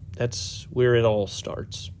pride. That's where it all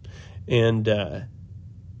starts. And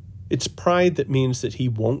it's pride that means that he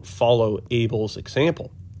won't follow Abel's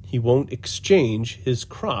example. He won't exchange his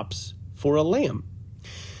crops for a lamb.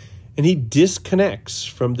 And he disconnects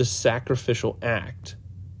from the sacrificial act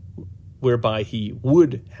whereby he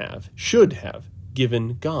should have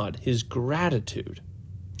given God his gratitude.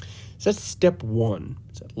 So that's step one.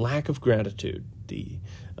 It's that lack of gratitude, the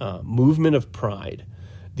movement of pride,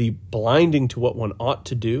 the blinding to what one ought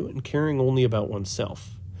to do and caring only about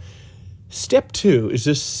oneself. Step two is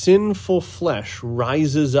this sinful flesh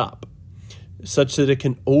rises up such that it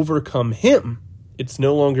can overcome him. It's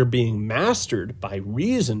no longer being mastered by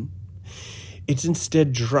reason. It's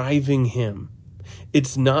instead driving him.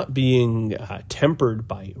 It's not being tempered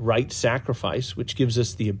by right sacrifice, which gives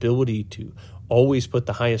us the ability to always put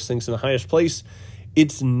the highest things in the highest place.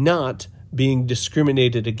 It's not being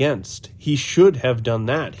discriminated against. He should have done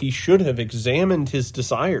that. He should have examined his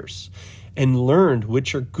desires and learned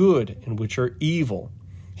which are good and which are evil.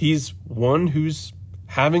 He's one who's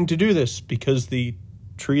having to do this because the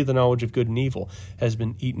tree of the knowledge of good and evil has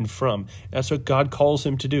been eaten from. That's what God calls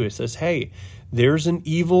him to do. It says, hey, there's an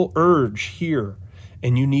evil urge here,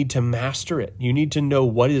 and you need to master it. You need to know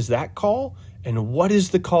what is that call and what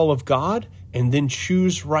is the call of God, and then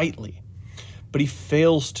choose rightly. But he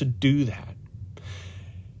fails to do that.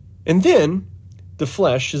 And then the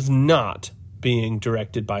flesh is not being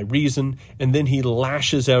directed by reason, and then he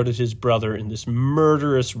lashes out at his brother in this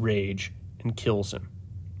murderous rage and kills him.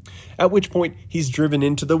 At which point, he's driven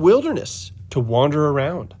into the wilderness to wander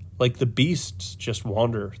around, like the beasts just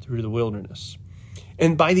wander through the wilderness.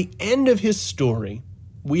 And by the end of his story,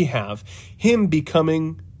 we have him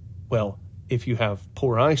becoming, well, if you have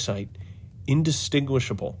poor eyesight,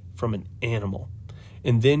 indistinguishable from an animal.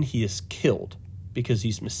 And then he is killed because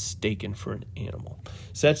he's mistaken for an animal.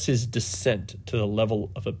 So that's his descent to the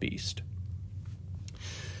level of a beast.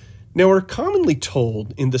 Now, we're commonly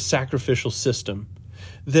told in the sacrificial system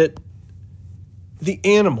that the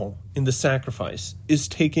animal in the sacrifice is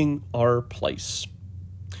taking our place.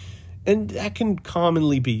 And that can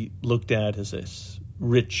commonly be looked at as this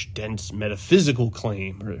rich, dense, metaphysical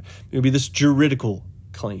claim, or maybe this juridical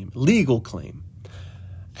claim, legal claim.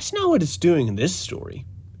 That's not what it's doing in this story.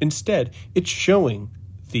 Instead, it's showing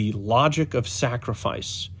the logic of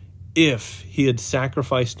sacrifice. If he had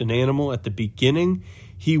sacrificed an animal at the beginning,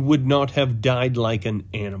 he would not have died like an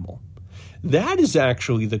animal. That is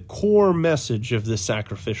actually the core message of the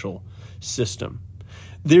sacrificial system.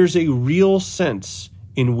 There's a real sense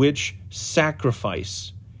in which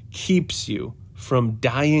sacrifice keeps you from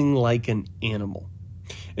dying like an animal.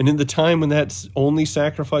 And in the time when that's only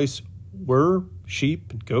sacrifice were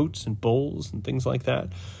sheep and goats and bulls and things like that,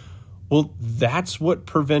 well, that's what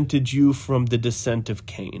prevented you from the descent of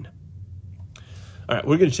Cain. All right,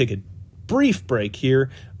 we're going to take a brief break here,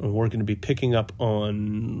 and we're going to be picking up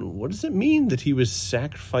on what does it mean that he was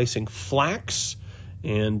sacrificing flax?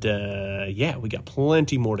 And we got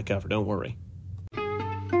plenty more to cover, don't worry.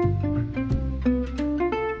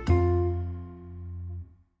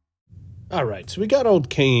 All right, so we got old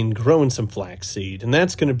Cain growing some flaxseed, and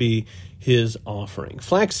that's going to be his offering.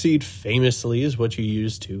 Flaxseed famously is what you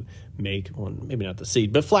use to make, well, maybe not the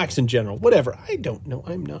seed, but flax in general, whatever. I don't know.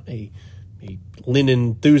 I'm not a linen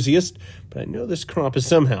enthusiast, but I know this crop is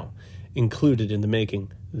somehow included in the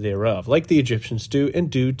making thereof, like the Egyptians do and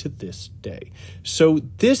do to this day. So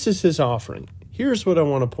this is his offering. Here's what I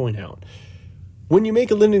want to point out. When you make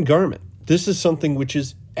a linen garment, this is something which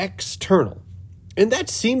is external. And that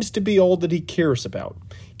seems to be all that he cares about.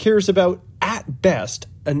 Cares about, at best,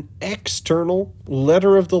 an external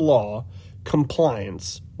letter of the law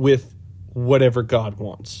compliance with whatever God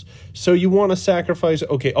wants. So you want to sacrifice,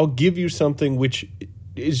 okay, I'll give you something which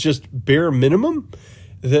is just bare minimum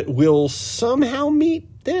that will somehow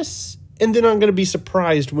meet this, and then I'm going to be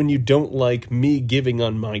surprised when you don't like me giving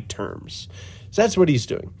on my terms. So that's what he's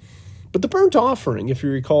doing. But the burnt offering, if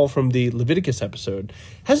you recall from the Leviticus episode,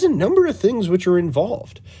 has a number of things which are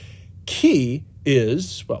involved. Key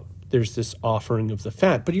is, well, there's this offering of the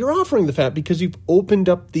fat, but you're offering the fat because you've opened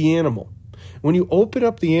up the animal. When you open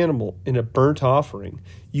up the animal in a burnt offering,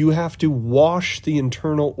 you have to wash the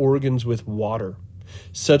internal organs with water,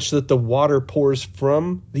 such that the water pours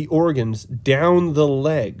from the organs down the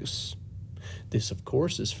legs. This, of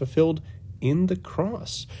course, is fulfilled in the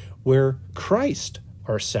cross, where Christ,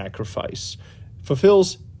 our sacrifice,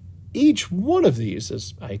 fulfills each one of these,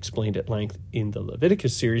 as I explained at length in the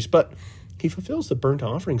Leviticus series, but he fulfills the burnt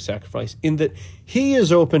offering sacrifice in that he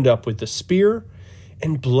is opened up with the spear,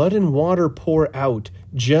 and blood and water pour out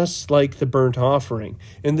just like the burnt offering.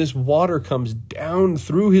 And this water comes down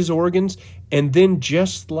through his organs, and then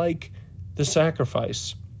just like the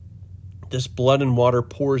sacrifice, this blood and water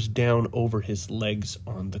pours down over his legs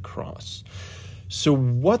on the cross. So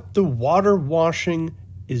what the water washing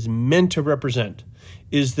is meant to represent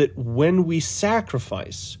is that when we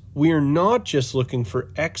sacrifice, we are not just looking for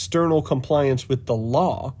external compliance with the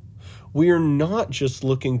law. We are not just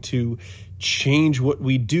looking to change what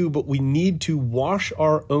we do, but we need to wash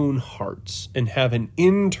our own hearts and have an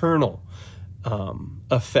internal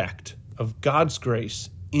effect of God's grace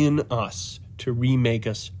in us to remake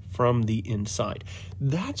us from the inside.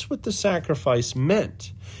 That's what the sacrifice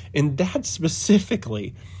meant. And that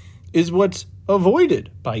specifically is what's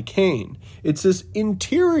avoided by Cain. It's this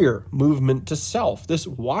interior movement to self, this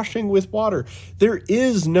washing with water. There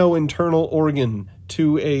is no internal organ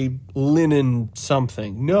to a linen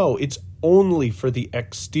something. No, it's only for the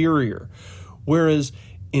exterior. Whereas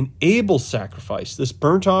in Abel's sacrifice, this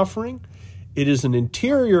burnt offering, it is an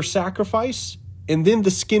interior sacrifice, and then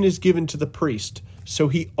the skin is given to the priest. So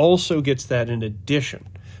he also gets that in addition.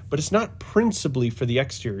 But it's not principally for the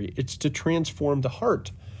exterior. It's to transform the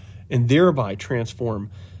heart and thereby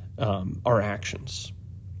transform our actions.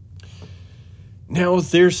 Now,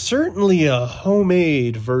 there's certainly a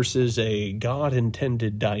homemade versus a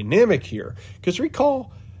God-intended dynamic here. Because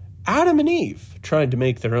recall, Adam and Eve tried to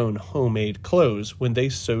make their own homemade clothes when they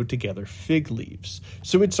sewed together fig leaves.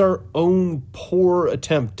 So it's our own poor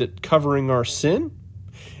attempt at covering our sin,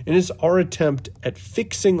 and it's our attempt at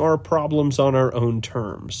fixing our problems on our own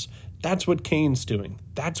terms. That's what Cain's doing.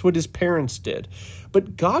 That's what his parents did.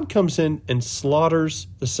 But God comes in and slaughters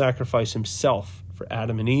the sacrifice himself for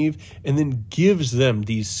Adam and Eve, and then gives them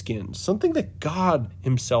these skins, something that God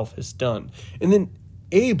himself has done. And then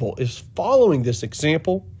Abel is following this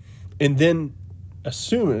example, and then,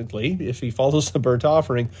 assumedly, if he follows the burnt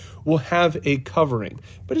offering, will have a covering.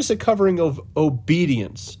 But it's a covering of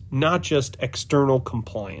obedience, not just external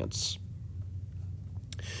compliance.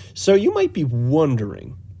 So you might be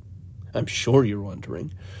wondering, I'm sure you're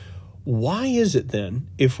wondering, why is it then,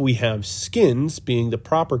 if we have skins being the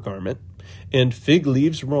proper garment, and fig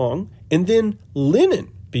leaves wrong, and then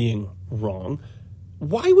linen being wrong,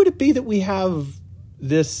 why would it be that we have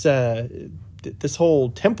this whole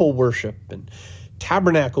temple worship and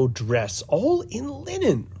tabernacle dress all in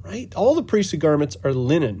linen, right? All the priestly garments are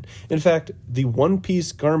linen. In fact, the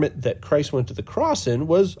one-piece garment that Christ went to the cross in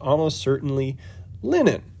was almost certainly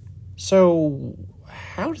linen. So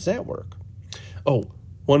how does that work? Oh,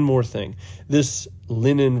 one more thing. This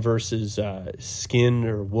linen versus skin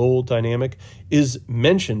or wool dynamic is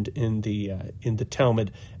mentioned in the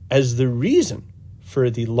Talmud as the reason for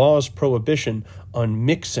the law's prohibition on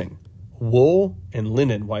mixing wool and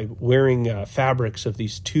linen while wearing fabrics of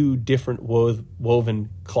these two different woven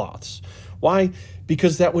cloths. Why?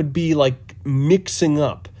 Because that would be like mixing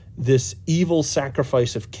up this evil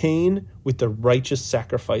sacrifice of Cain with the righteous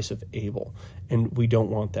sacrifice of Abel. And we don't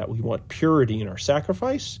want that. We want purity in our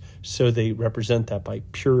sacrifice, so they represent that by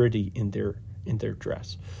purity in their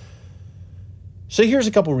dress. So here's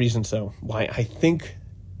a couple reasons, though, why I think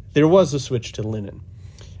there was a switch to linen.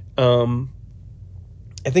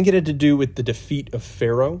 I think it had to do with the defeat of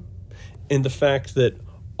Pharaoh and the fact that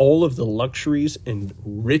all of the luxuries and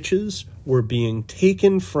riches were being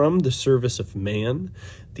taken from the service of man,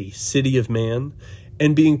 the city of man,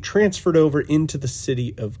 and being transferred over into the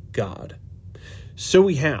city of God. So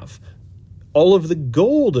we have all of the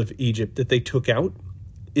gold of Egypt that they took out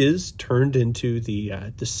is turned into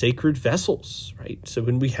the sacred vessels, right? So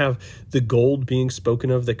when we have the gold being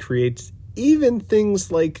spoken of that creates even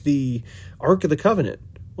things like the Ark of the Covenant,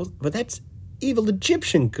 well, but that's evil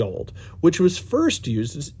Egyptian gold, which was first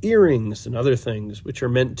used as earrings and other things, which are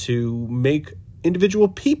meant to make individual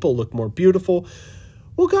people look more beautiful.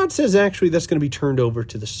 Well, God says actually that's going to be turned over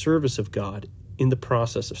to the service of God in the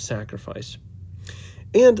process of sacrifice.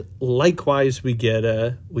 And likewise, we get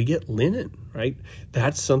linen, right?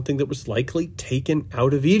 That's something that was likely taken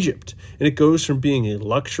out of Egypt. And it goes from being a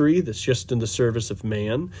luxury that's just in the service of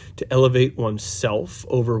man to elevate oneself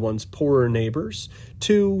over one's poorer neighbors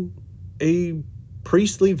to a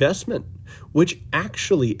priestly vestment, which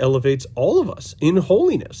actually elevates all of us in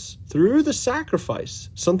holiness through the sacrifice,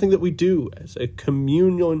 something that we do as a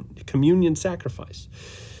communion sacrifice.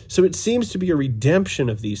 So it seems to be a redemption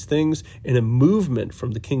of these things and a movement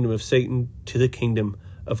from the kingdom of Satan to the kingdom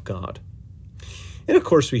of God. And of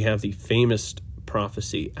course, we have the famous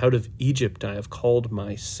prophecy, out of Egypt I have called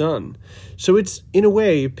my son. So it's in a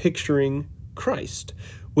way picturing Christ,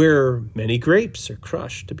 where many grapes are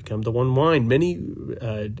crushed to become the one wine, many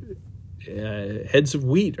heads of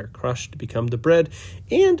wheat are crushed to become the bread,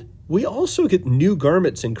 and we also get new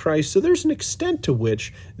garments in Christ. So there's an extent to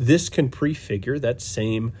which this can prefigure that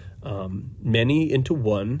same many into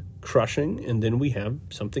one crushing, and then we have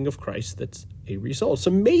something of Christ that's a result.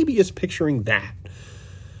 So maybe it's picturing that.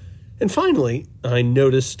 And finally, I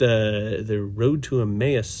noticed the Road to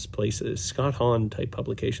Emmaus place, a Scott Hahn type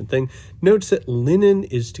publication thing, notes that linen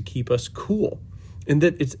is to keep us cool, and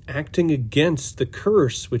that it's acting against the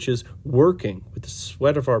curse, which is working with the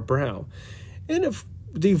sweat of our brow. And if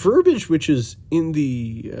the verbiage which is in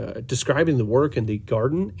the describing the work in the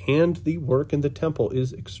garden and the work in the temple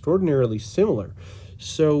is extraordinarily similar.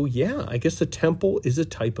 So yeah, I guess the temple is a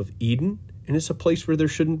type of Eden, and it's a place where there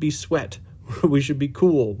shouldn't be sweat, where we should be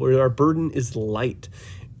cool, where our burden is light.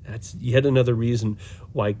 That's yet another reason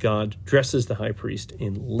why God dresses the high priest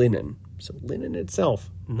in linen. So linen itself,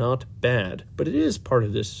 not bad, but it is part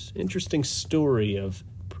of this interesting story of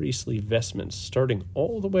priestly vestments, starting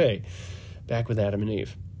all the way back with Adam and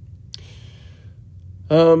Eve.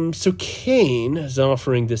 So Cain is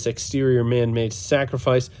offering this exterior man-made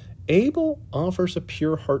sacrifice. Abel offers a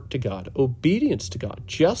pure heart to God, obedience to God,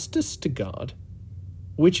 justice to God,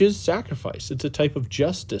 which is sacrifice. It's a type of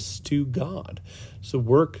justice to God. So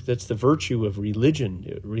work that's the virtue of religion.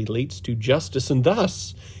 It relates to justice, and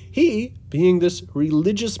thus he, being this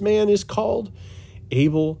religious man, is called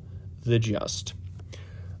Abel the just.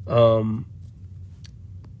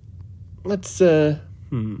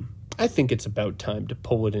 I think it's about time to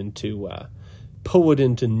pull it into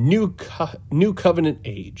new covenant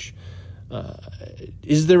age.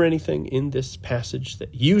 Is there anything in this passage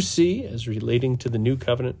that you see as relating to the new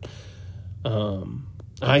covenant?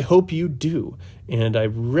 I hope you do. And I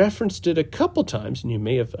referenced it a couple times, and you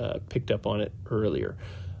may have picked up on it earlier.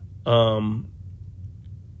 What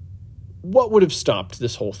would have stopped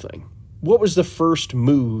this whole thing? What was the first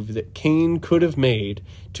move that Cain could have made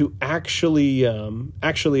to actually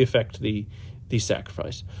affect the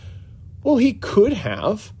sacrifice? Well, he could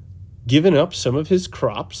have given up some of his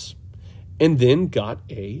crops and then got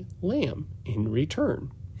a lamb in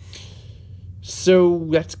return. So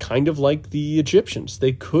that's kind of like the Egyptians.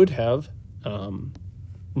 They could have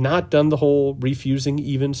not done the whole refusing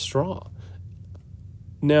even straw.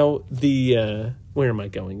 Now, where am I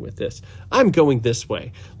going with this? I'm going this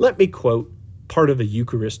way. Let me quote part of a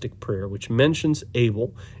Eucharistic prayer which mentions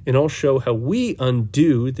Abel, and I'll show how we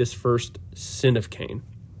undo this first sin of Cain.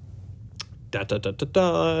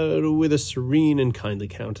 With a serene and kindly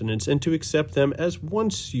countenance, and to accept them as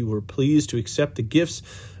once you were pleased to accept the gifts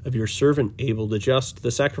of your servant Abel the just,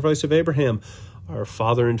 the sacrifice of Abraham, our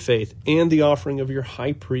father in faith, and the offering of your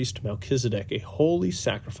high priest Melchizedek, a holy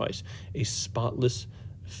sacrifice, a spotless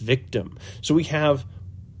victim. So we have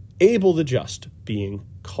Abel the just being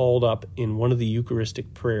called up in one of the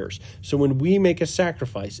Eucharistic prayers. So when we make a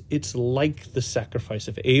sacrifice, it's like the sacrifice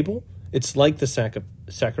of Abel. It's like the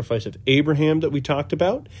sacrifice of Abraham that we talked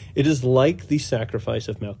about. It is like the sacrifice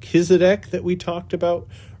of Melchizedek that we talked about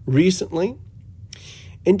recently.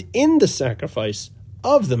 And in the sacrifice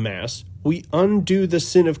of the Mass, we undo the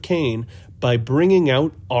sin of Cain by bringing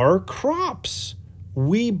out our crops.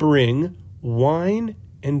 We bring wine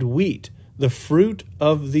and wheat, the fruit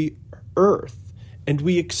of the earth, and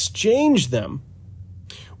we exchange them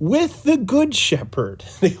with the Good Shepherd,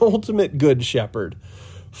 the ultimate Good Shepherd,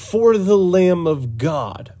 for the Lamb of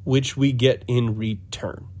God, which we get in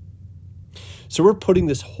return. So we're putting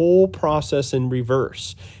this whole process in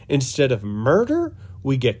reverse. Instead of murder,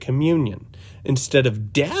 we get communion. Instead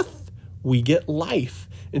of death, we get life.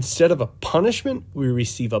 Instead of a punishment, we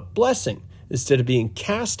receive a blessing. Instead of being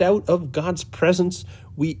cast out of God's presence,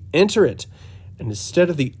 we enter it. And instead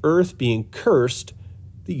of the earth being cursed,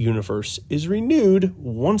 the universe is renewed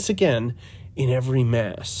once again in every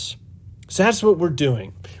Mass. So that's what we're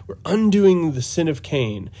doing. We're undoing the sin of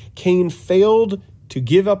Cain. Cain failed to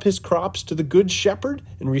give up his crops to the Good Shepherd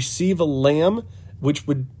and receive a lamb which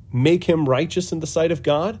would make him righteous in the sight of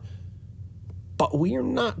God. But we are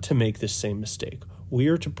not to make this same mistake. We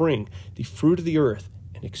are to bring the fruit of the earth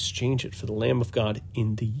and exchange it for the Lamb of God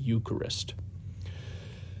in the Eucharist.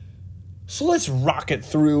 So let's rocket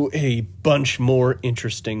through a bunch more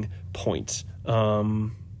interesting points.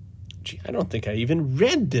 I don't think I even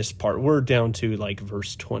read this part. We're down to like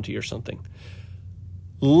verse 20 or something.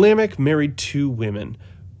 Lamech married two women,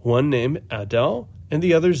 one named Adel and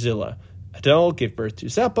the other Zillah. Adel gave birth to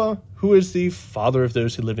Zappa, who is the father of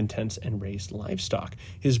those who live in tents and raise livestock.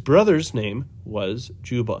 His brother's name was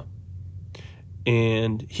Juba,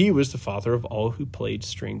 and he was the father of all who played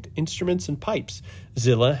stringed instruments and pipes.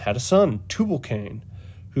 Zillah had a son, Tubal-Cain,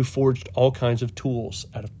 who forged all kinds of tools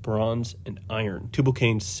out of bronze and iron.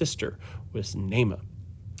 Tubal-Cain's sister was Naamah.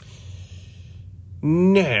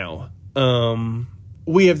 Now,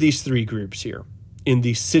 we have these three groups here. In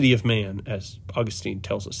the city of man, as Augustine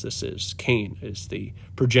tells us this is, Cain is the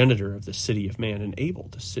progenitor of the city of man, and Abel,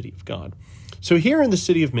 the city of God. So here in the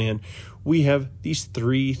city of man, we have these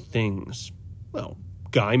three things. Well,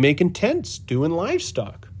 guy making tents, doing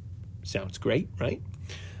livestock. Sounds great, right?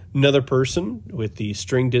 Another person with the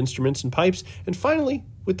stringed instruments and pipes, and finally,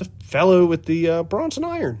 with the fellow with the bronze and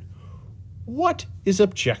iron. What is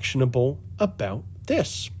objectionable about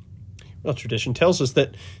this? Well, tradition tells us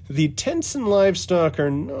that the tents and livestock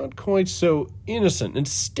are not quite so innocent.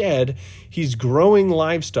 Instead, he's growing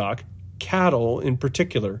livestock, cattle in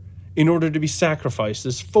particular, in order to be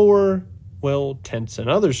sacrifices for, well, tents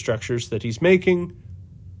and other structures that he's making,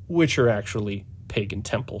 which are actually pagan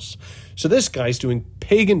temples. So this guy's doing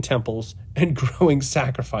pagan temples and growing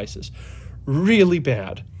sacrifices. Really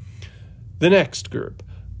bad. The next group.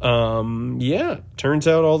 Turns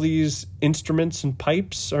out all these instruments and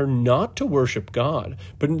pipes are not to worship God,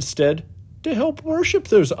 but instead to help worship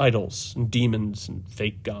those idols and demons and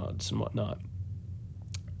fake gods and whatnot.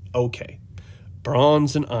 Okay,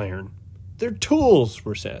 bronze and iron. They're tools,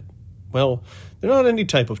 we're said. Well, they're not any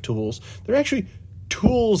type of tools. They're actually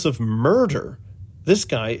tools of murder. This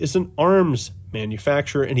guy is an arms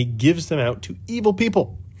manufacturer, and he gives them out to evil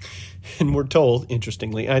people. And we're told,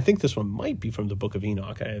 interestingly, I think this one might be from the book of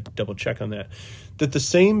Enoch, I have to double check on that the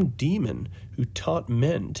same demon who taught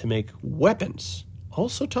men to make weapons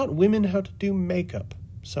also taught women how to do makeup.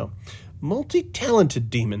 So, multi-talented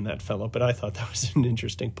demon, that fellow, but I thought that was an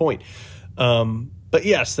interesting point. But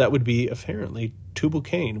yes, that would be apparently Tubal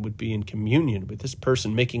Cain would be in communion with this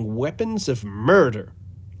person making weapons of murder.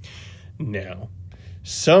 Now,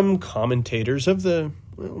 some commentators of the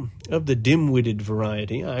dim-witted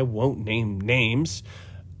variety, I won't name names,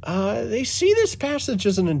 they see this passage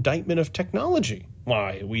as an indictment of technology.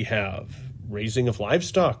 Why, we have raising of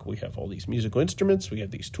livestock, we have all these musical instruments, we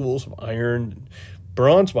have these tools of iron and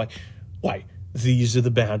bronze. Why, these are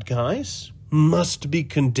the bad guys? Must be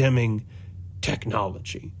condemning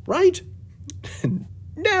technology, right?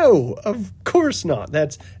 No, of course not.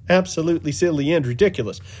 That's absolutely silly and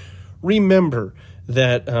ridiculous. Remember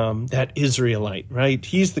that that Israelite, right?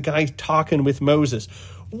 He's the guy talking with Moses.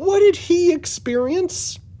 What did he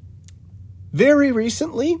experience very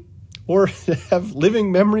recently or have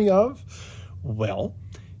living memory of? Well,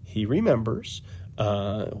 he remembers,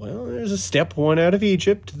 there's a step one out of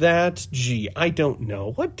Egypt that, I don't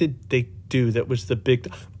know. What did they do that was the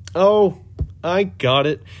big... Oh, I got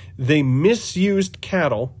it. They misused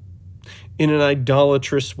cattle in an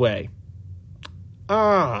idolatrous way.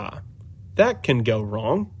 That can go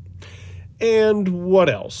wrong. And what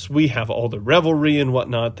else? We have all the revelry and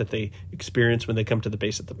whatnot that they experience when they come to the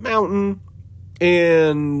base of the mountain.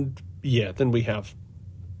 And then we have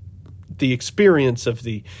the experience of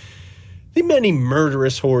the many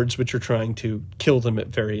murderous hordes which are trying to kill them at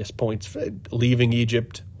various points, leaving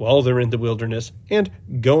Egypt while they're in the wilderness and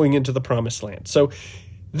going into the promised land. So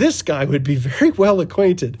this guy would be very well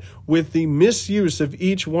acquainted with the misuse of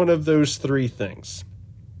each one of those three things.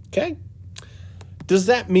 Okay? Does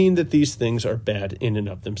that mean that these things are bad in and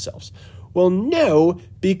of themselves? Well, no,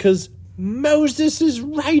 because Moses is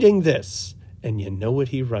writing this. And you know what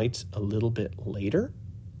he writes a little bit later?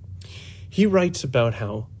 He writes about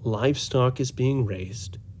how livestock is being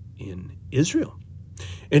raised in Israel.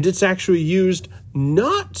 And it's actually used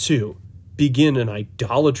not to begin an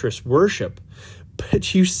idolatrous worship,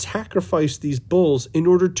 but you sacrifice these bulls in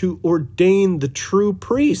order to ordain the true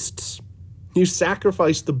priests. You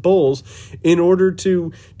sacrifice the bulls in order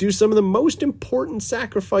to do some of the most important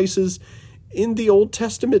sacrifices in the Old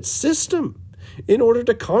Testament system, in order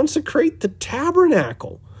to consecrate the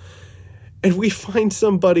tabernacle. And we find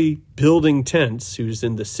somebody building tents who's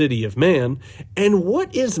in the city of man. And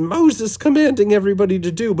what is Moses commanding everybody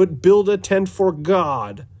to do but build a tent for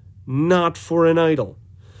God, not for an idol?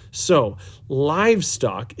 So,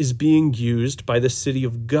 livestock is being used by the city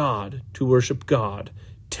of God to worship God.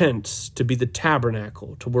 Tents to be the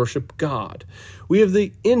tabernacle to worship God. We have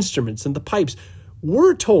the instruments and the pipes.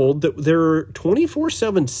 We're told that there are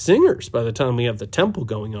 24/7 singers by the time we have the temple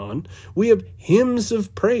going on. We have hymns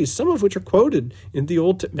of praise, some of which are quoted in the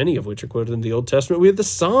many of which are quoted in the Old Testament. We have the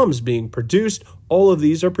Psalms being produced. All of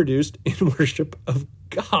these are produced in worship of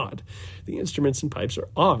God. The instruments and pipes are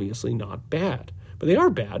obviously not bad, but they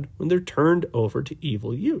are bad when they're turned over to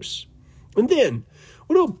evil use. And then,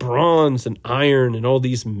 what about bronze and iron and all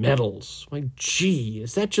these metals?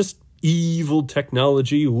 Is that just evil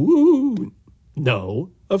technology? Woo! No,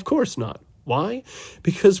 of course not. Why?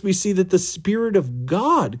 Because we see that the Spirit of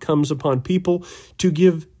God comes upon people to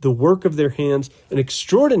give the work of their hands an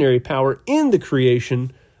extraordinary power in the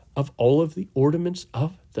creation of all of the ornaments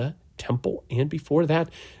of the temple, and before that,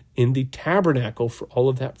 in the tabernacle for all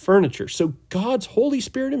of that furniture. So God's Holy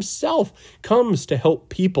Spirit himself comes to help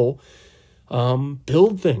people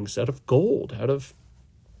build things out of gold, out of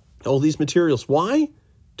all these materials. Why?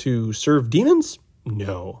 To serve demons?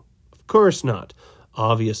 No, of course not.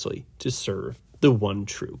 Obviously, to serve the one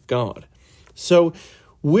true God. So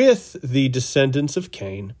with the descendants of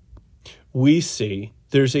Cain, we see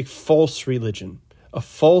there's a false religion, a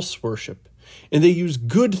false worship, and they use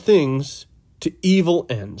good things to evil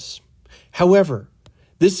ends. However,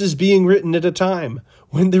 this is being written at a time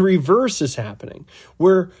when the reverse is happening,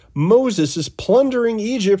 where Moses is plundering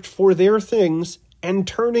Egypt for their things and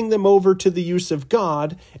turning them over to the use of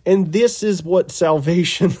God, and this is what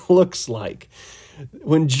salvation looks like.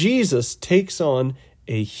 When Jesus takes on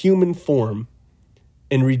a human form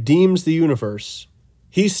and redeems the universe,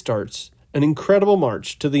 he starts an incredible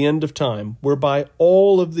march to the end of time, whereby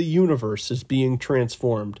all of the universe is being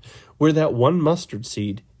transformed, where that one mustard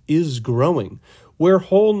seed is growing, where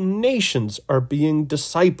whole nations are being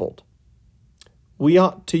discipled. We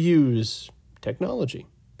ought to use technology,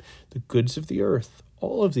 the goods of the earth,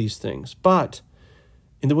 all of these things, but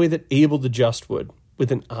in the way that Abel the just would,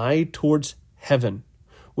 with an eye towards heaven,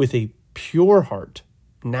 with a pure heart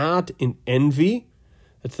not in envy,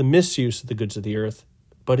 that's the misuse of the goods of the earth,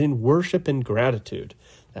 but in worship and gratitude.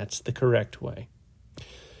 That's the correct way.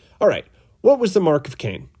 All right, what was the mark of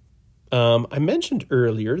Cain? I mentioned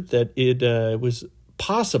earlier that it was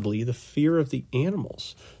possibly the fear of the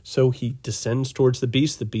animals. So he descends towards the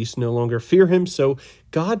beasts no longer fear him, so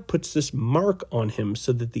God puts this mark on him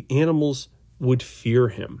so that the animals would fear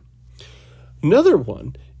him. Another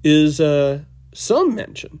one is some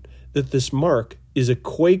mention that this mark is a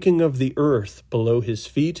quaking of the earth below his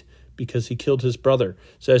feet because he killed his brother.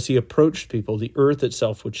 So as he approached people, the earth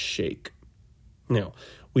itself would shake. Now,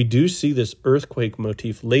 we do see this earthquake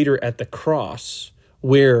motif later at the cross,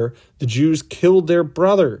 where the Jews killed their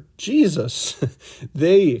brother, Jesus.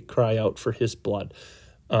 They cry out for his blood.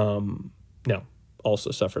 Now,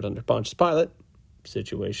 also suffered under Pontius Pilate.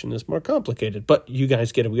 Situation is more complicated, but you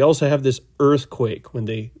guys get it. We also have this earthquake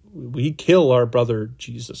when we kill our brother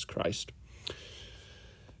Jesus Christ.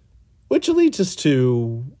 Which leads us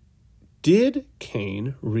to, did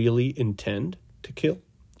Cain really intend to kill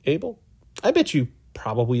Abel? I bet you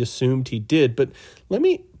probably assumed he did, but let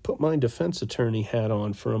me put my defense attorney hat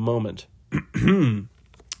on for a moment.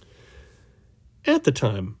 At the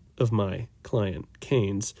time of my client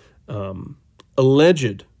Cain's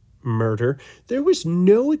alleged murder, there was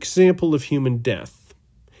no example of human death.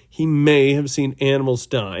 He may have seen animals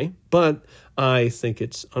die, but I think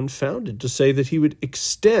it's unfounded to say that he would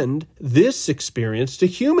extend this experience to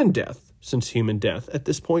human death, since human death at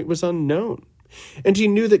this point was unknown. And he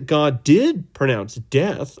knew that God did pronounce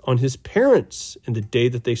death on his parents in the day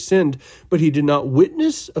that they sinned, but he did not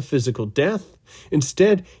witness a physical death.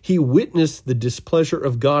 Instead, he witnessed the displeasure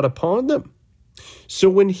of God upon them. So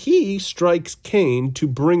when he strikes Cain to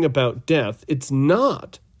bring about death, it's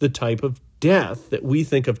not the type of death that we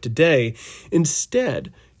think of today.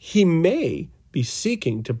 Instead, he may be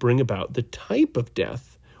seeking to bring about the type of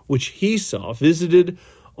death which he saw visited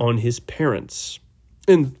on his parents.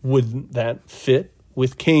 And wouldn't that fit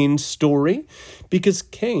with Cain's story? Because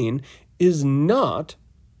Cain is not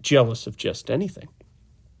jealous of just anything,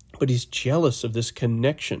 but he's jealous of this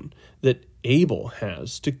connection that Abel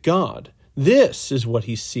has to God. This is what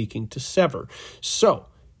he's seeking to sever. So,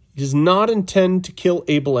 he does not intend to kill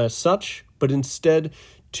Abel as such, but instead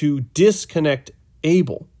to disconnect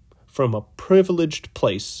Abel from a privileged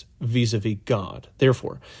place vis-a-vis God.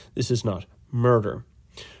 Therefore, this is not murder.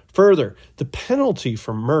 Further, the penalty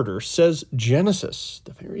for murder, says Genesis,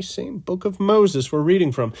 the very same book of Moses we're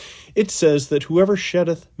reading from. It says that whoever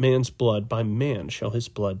sheddeth man's blood, by man shall his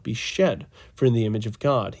blood be shed, for in the image of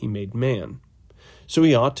God he made man. So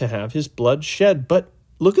he ought to have his blood shed, but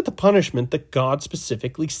look at the punishment that God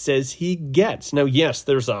specifically says he gets. Now, yes,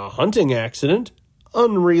 there's a hunting accident,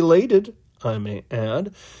 unrelated, I may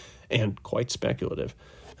add, and quite speculative.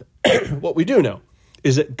 What we do know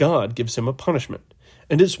is that God gives him a punishment,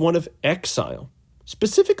 and it's one of exile,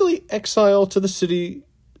 specifically exile to the city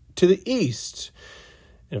to the east.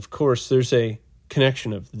 And of course, there's a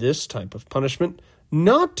connection of this type of punishment,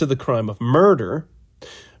 not to the crime of murder,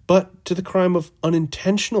 but to the crime of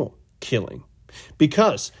unintentional killing.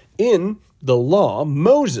 Because in the law,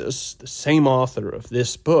 Moses, the same author of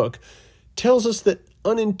this book, tells us that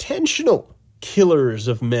unintentional killers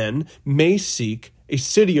of men may seek a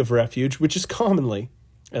city of refuge, which is commonly,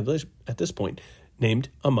 at least at this point, named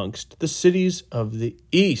amongst the cities of the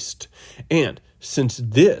east. And since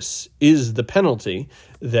this is the penalty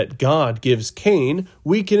that God gives Cain,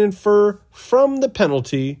 we can infer from the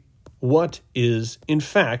penalty what is, in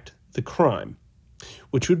fact, the crime,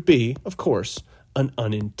 which would be, of course, an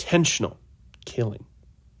unintentional killing.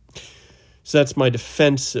 So that's my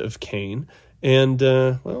defense of Cain. And,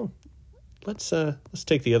 let's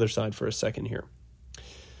take the other side for a second here.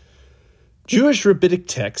 Jewish rabbinic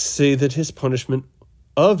texts say that his punishment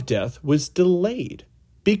of death was delayed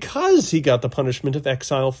because he got the punishment of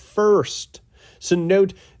exile first. So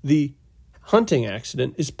note, the hunting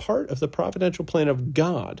accident is part of the providential plan of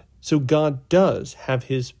God. So God does have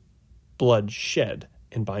his blood shed,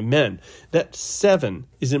 and by men. That 7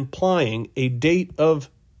 is implying a date of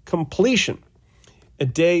completion, a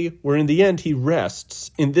day where in the end he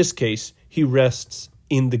rests. In this case, he rests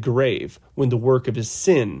in the grave when the work of his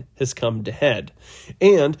sin has come to head.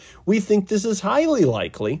 And we think this is highly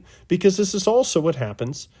likely because this is also what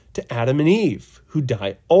happens to Adam and Eve, who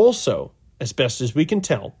die also, as best as we can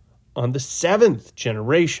tell, on the 7th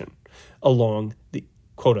generation along the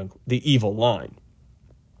quote-unquote the evil line.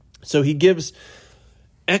 So he gives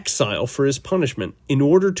exile for his punishment in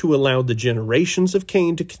order to allow the generations of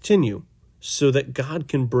Cain to continue so that God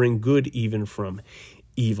can bring good even from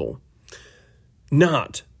evil.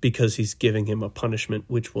 not because he's giving him a punishment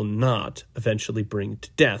which will not eventually bring to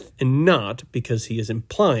death, and not because he is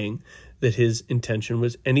implying that his intention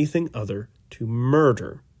was anything other to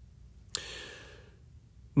murder.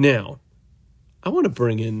 Now, I want to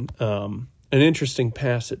bring in an interesting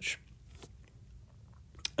passage.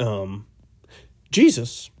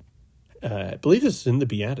 Jesus, I believe this is in the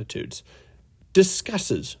Beatitudes,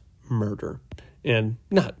 discusses murder. And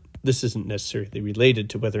this isn't necessarily related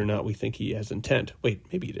to whether or not we think he has intent. Wait,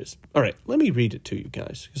 maybe it is. All right, let me read it to you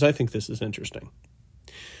guys, because I think this is interesting.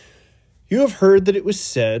 You have heard that it was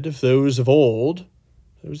said of those of old,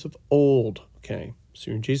 okay, so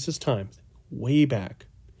you're in Jesus' time, way back,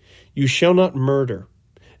 you shall not murder,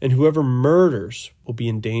 and whoever murders will be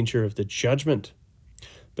in danger of the judgment.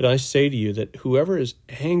 But I say to you that whoever is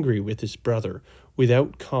angry with his brother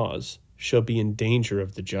without cause shall be in danger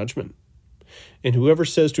of the judgment. And whoever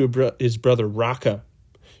says to his brother, Raka,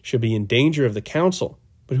 shall be in danger of the council.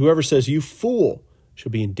 But whoever says, you fool,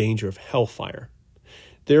 shall be in danger of hellfire.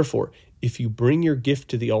 Therefore, if you bring your gift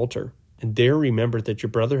to the altar, and there remember that your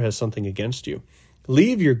brother has something against you,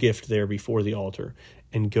 leave your gift there before the altar,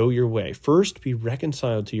 and go your way. First be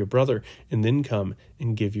reconciled to your brother, and then come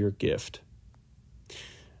and give your gift.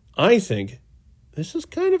 I think this is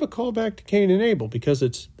kind of a callback to Cain and Abel, because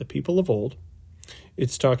it's the people of old.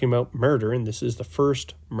 It's talking about murder, and this is the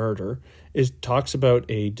first murder. It talks about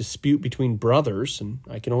a dispute between brothers, and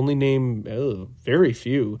I can only name very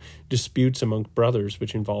few disputes among brothers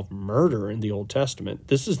which involve murder in the Old Testament.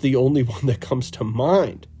 This is the only one that comes to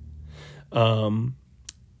mind.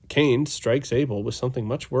 Cain strikes Abel with something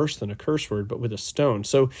much worse than a curse word, but with a stone.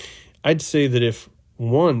 So I'd say that if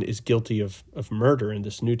one is guilty of murder in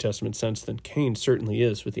this New Testament sense, then Cain certainly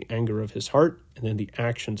is, with the anger of his heart and then the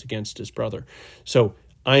actions against his brother. So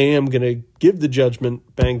I am going to give the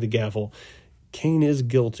judgment, bang the gavel. Cain is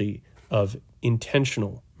guilty of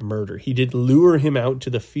intentional murder. He did lure him out to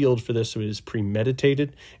the field for this, so it is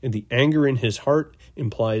premeditated, and the anger in his heart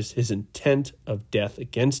implies his intent of death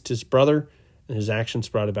against his brother, and his actions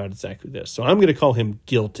brought about exactly this. So I'm going to call him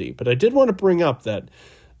guilty, but I did want to bring up that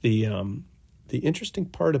the interesting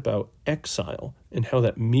part about exile and how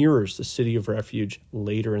that mirrors the city of refuge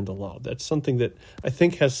later in the law. That's something that I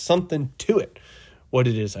think has something to it. What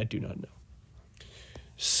it is, I do not know.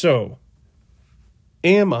 So,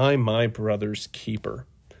 am I my brother's keeper?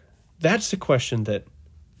 That's the question that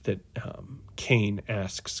Cain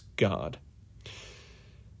asks God.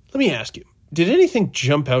 Let me ask you, did anything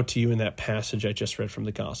jump out to you in that passage I just read from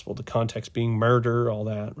the gospel? The context being murder, all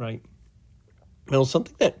that, right? Well,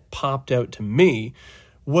 something that popped out to me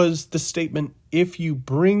was the statement, if you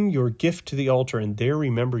bring your gift to the altar and there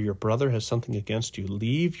remember your brother has something against you,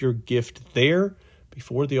 leave your gift there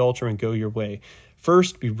before the altar and go your way.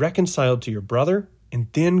 First, be reconciled to your brother and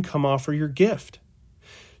then come offer your gift.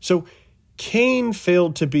 So Cain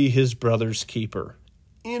failed to be his brother's keeper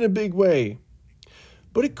in a big way.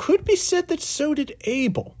 But it could be said that so did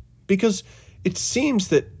Abel, because it seems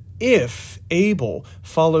that if Abel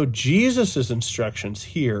followed Jesus' instructions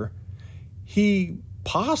here, he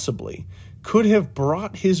possibly could have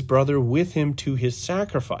brought his brother with him to his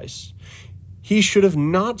sacrifice. He should have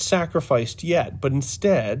not sacrificed yet, but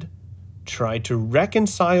instead tried to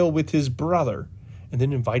reconcile with his brother and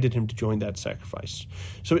then invited him to join that sacrifice.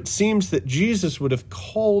 So it seems that Jesus would have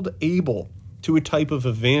called Abel to a type of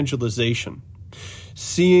evangelization,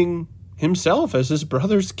 seeing himself as his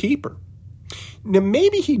brother's keeper. Now,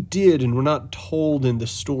 maybe he did, and we're not told in the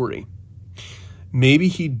story. Maybe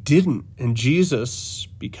he didn't, and Jesus,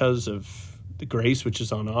 because of the grace which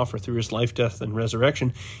is on offer through his life, death, and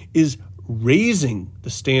resurrection, is raising the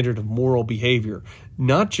standard of moral behavior,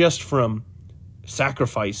 not just from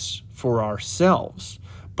sacrifice for ourselves,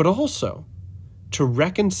 but also to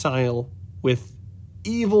reconcile with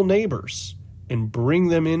evil neighbors and bring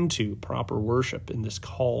them into proper worship in this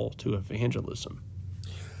call to evangelism.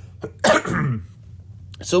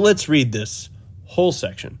 So let's read this whole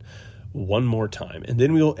section one more time, and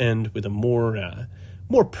then we'll end with a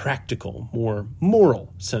more practical, more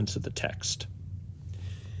moral sense of the text.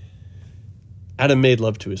 Adam made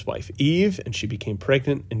love to his wife Eve, and she became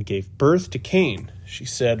pregnant and gave birth to Cain. She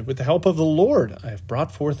said, "With the help of the Lord, I have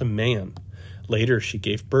brought forth a man." Later, she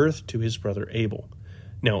gave birth to his brother Abel.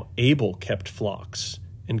 Now Abel kept flocks,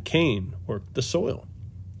 and Cain worked the soil.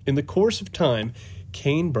 In the course of time,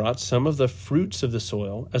 Cain brought some of the fruits of the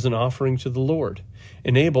soil as an offering to the Lord,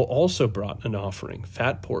 and Abel also brought an offering,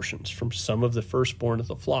 fat portions, from some of the firstborn of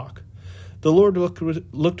the flock. The Lord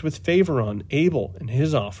looked with favor on Abel and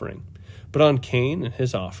his offering, but on Cain and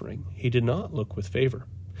his offering he did not look with favor.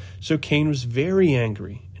 So Cain was very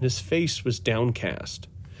angry, and his face was downcast.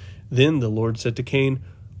 Then the Lord said to Cain,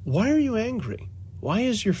 "Why are you angry? Why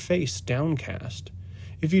is your face downcast?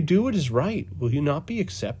 If you do what is right, will you not be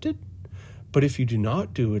accepted? But if you do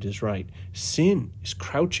not do what is right, sin is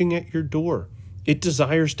crouching at your door. It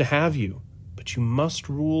desires to have you, but you must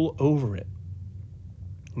rule over it."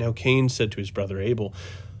 Now Cain said to his brother Abel,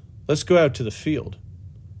 "Let's go out to the field."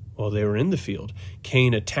 While they were in the field,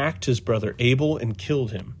 Cain attacked his brother Abel and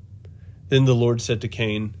killed him. Then the Lord said to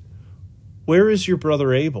Cain, "Where is your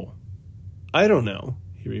brother Abel?" "I don't know,"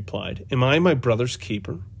 he replied. "Am I my brother's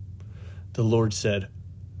keeper?" The Lord said,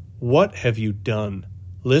 "What have you done?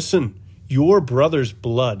 Listen, your brother's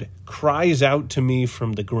blood cries out to me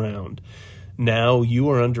from the ground. Now you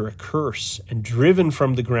are under a curse and driven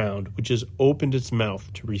from the ground, which has opened its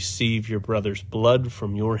mouth to receive your brother's blood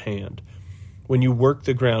from your hand. When you work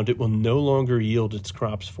the ground, it will no longer yield its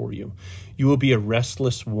crops for you. You will be a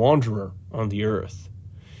restless wanderer on the earth."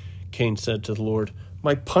 Cain said to the Lord,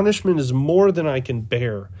 "My punishment is more than I can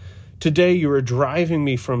bear. Today you are driving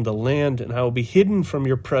me from the land, and I will be hidden from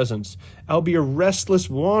your presence. I will be a restless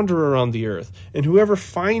wanderer on the earth, and whoever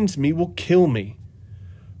finds me will kill me."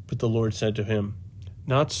 But the Lord said to him,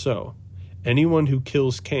 "Not so. Anyone who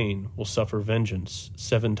kills Cain will suffer vengeance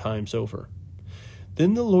 7 times over."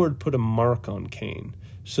 Then the Lord put a mark on Cain,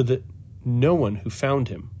 so that no one who found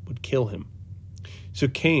him would kill him. So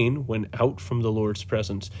Cain went out from the Lord's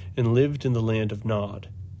presence and lived in the land of Nod,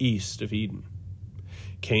 east of Eden.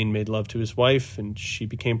 Cain made love to his wife, and she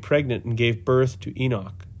became pregnant and gave birth to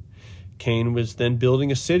Enoch. Cain was then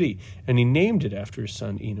building a city, and he named it after his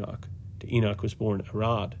son Enoch. To Enoch was born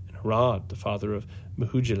Arad, and Arad the father of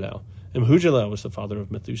Mehujael, and Mehujael was the father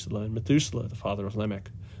of Methuselah, and Methuselah the father of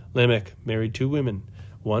Lamech. Lamech married 2 women,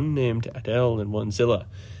 one named Adel and one Zillah.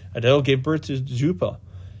 Adel gave birth to Jubal.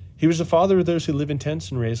 He was the father of those who live in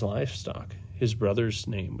tents and raise livestock. His brother's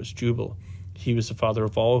name was Jubal. He was the father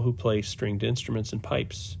of all who play stringed instruments and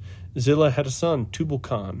pipes. Zillah had a son,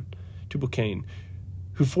 Tubal-Cain,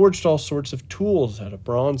 who forged all sorts of tools out of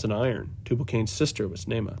bronze and iron. Tubal-Cain's sister was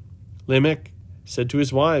Naamah. Lamech said to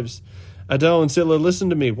his wives, "Adel and Zillah,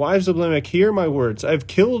 listen to me. Wives of Lamech, hear my words. I have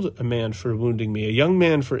killed a man for wounding me, a young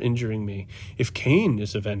man for injuring me. If Cain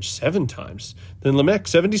is avenged 7 times, then Lamech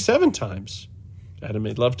 77 times. Adam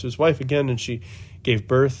made love to his wife again, and she gave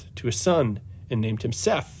birth to a son and named him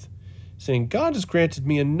Seth, saying, "God has granted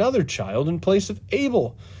me another child in place of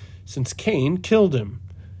Abel, since Cain killed him."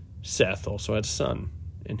 Seth also had a son,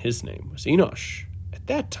 and his name was Enosh. At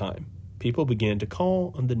that time, people began to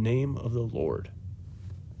call on the name of the Lord.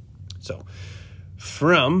 So,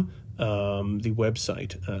 from the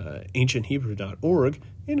website ancienthebrew.org,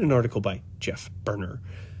 in an article by Jeff Berner,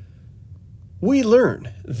 we learn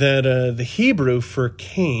that the Hebrew for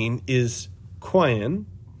Cain is Cain,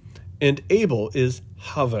 and Abel is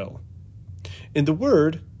Havel. And the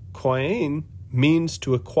word Cain means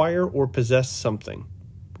to acquire or possess something,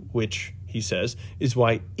 which, he says, is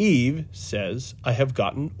why Eve says, "I have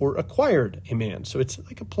gotten or acquired a man." So it's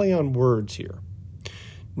like a play on words here.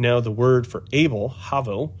 Now, the word for Abel,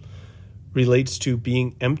 Havel, relates to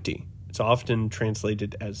being empty. It's often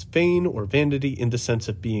translated as vain or vanity in the sense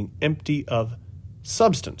of being empty of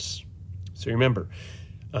substance. So remember,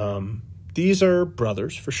 these are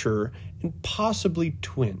brothers for sure, and possibly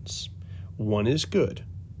twins. One is good,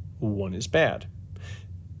 one is bad.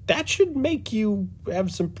 That should make you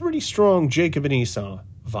have some pretty strong Jacob and Esau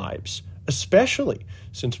vibes, especially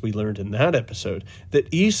since we learned in that episode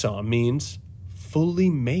that Esau means fully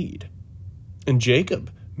made, and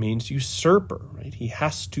Jacob means usurper, right? He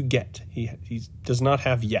has to get. He does not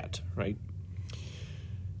have yet, right?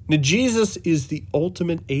 Now, Jesus is the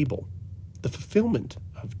ultimate Abel, the fulfillment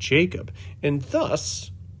of Jacob, and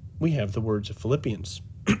thus we have the words of Philippians.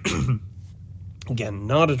 Again,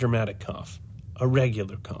 not a dramatic cough, a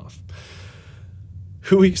regular cough.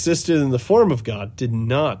 Who existed in the form of God did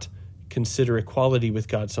not consider equality with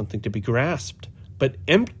God something to be grasped, but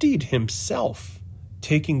emptied himself,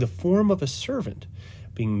 taking the form of a servant,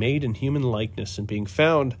 being made in human likeness and being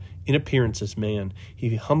found in appearance as man.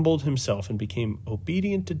 He humbled himself and became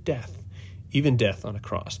obedient to death, even death on a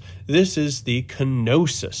cross. This is the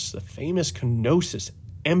kenosis, the famous kenosis,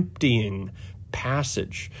 emptying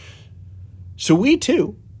passage. So we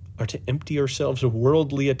too are to empty ourselves of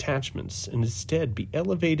worldly attachments and instead be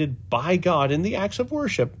elevated by God in the acts of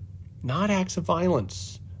worship, not acts of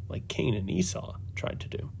violence like Cain and Esau tried to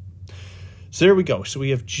do. So there we go. So we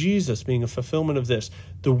have Jesus being a fulfillment of this,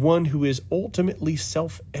 the one who is ultimately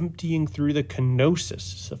self-emptying through the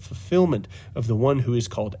kenosis, the fulfillment of the one who is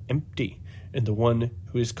called empty, and the one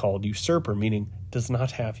who is called usurper, meaning does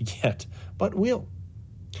not have yet, but will.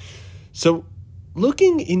 So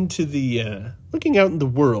looking out in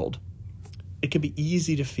the world, it can be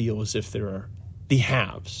easy to feel as if there are the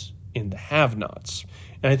haves and the have-nots.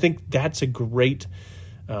 And I think that's a good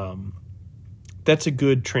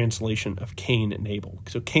translation of Cain and Abel.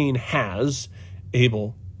 So Cain has,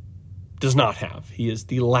 Abel does not have. He is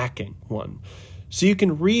the lacking one. So you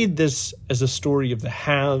can read this as a story of the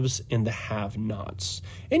haves and the have-nots.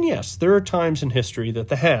 And yes, there are times in history that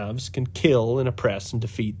the haves can kill and oppress and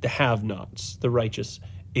defeat the have-nots, the righteous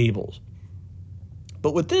Abels.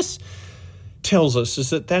 But what this tells us is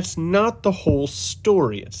that that's not the whole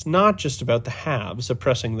story. It's not just about the haves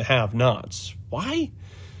oppressing the have-nots. Why?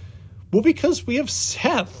 Well, because we have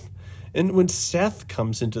Seth. And when Seth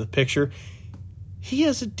comes into the picture, he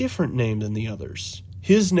has a different name than the others.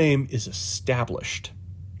 His name is established.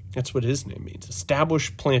 That's what his name means.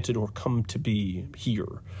 Established, planted, or come to be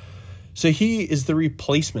here. So he is the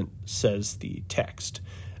replacement, says the text.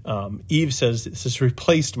 Eve says, this has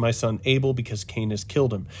replaced my son Abel because Cain has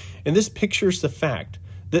killed him. And this pictures the fact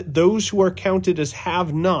that those who are counted as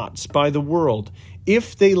have-nots by the world,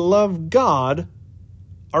 if they love God,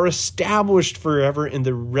 are established forever in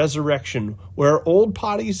the resurrection, where our old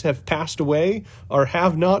bodies have passed away, our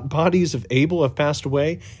have-not bodies of Abel have passed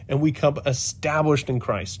away, and we come established in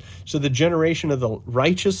Christ. So the generation of the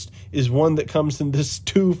righteous is one that comes in this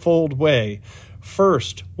twofold way.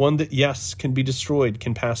 First, one that, yes, can be destroyed,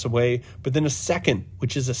 can pass away, but then a second,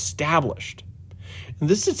 which is established. And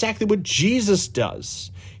this is exactly what Jesus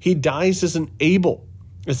does. He dies as an Abel,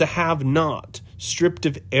 as a have-not, stripped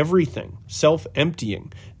of everything,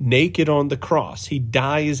 self-emptying, naked on the cross. He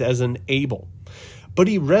dies as an Abel. But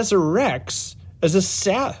he resurrects as a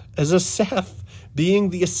Seth, being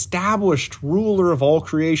the established ruler of all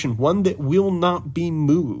creation, one that will not be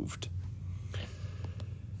moved.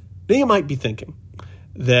 Now you might be thinking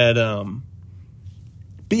that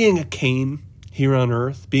being a Cain here on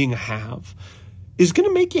earth, being a have, is going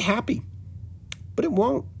to make you happy. But it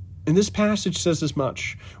won't. And this passage says as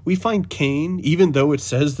much. We find Cain, even though it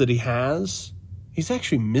says that he's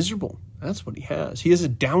actually miserable. That's what he has. He has a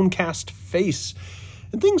downcast face.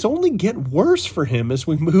 And things only get worse for him as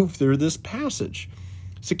we move through this passage.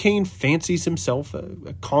 So Cain fancies himself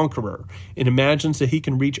a conqueror and imagines that he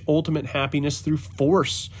can reach ultimate happiness through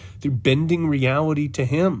force, through bending reality to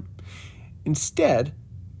him. Instead,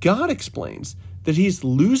 God explains that he's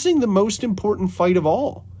losing the most important fight of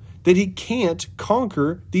all, that he can't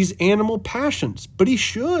conquer these animal passions, but he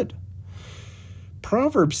should.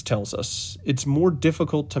 Proverbs tells us it's more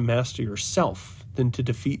difficult to master yourself than to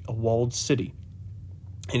defeat a walled city.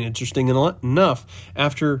 And interesting enough,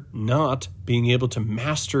 after not being able to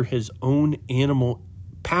master his own animal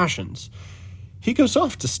passions, he goes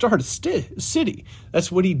off to start a city.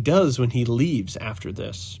 That's what he does when he leaves after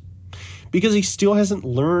this. Because he still hasn't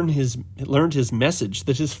learned his message,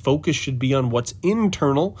 that his focus should be on what's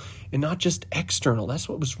internal and not just external. That's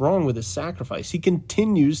what was wrong with his sacrifice. He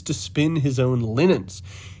continues to spin his own linens.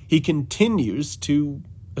 He continues to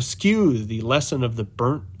eschew the lesson of the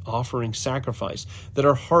burnt offering sacrifice, that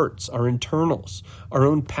our hearts, our internals, our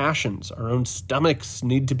own passions, our own stomachs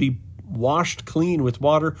need to be washed clean with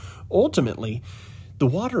water, ultimately the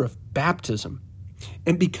water of baptism.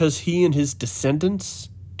 And because he and his descendants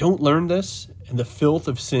don't learn this, and the filth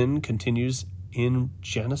of sin continues in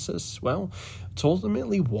Genesis, well, it's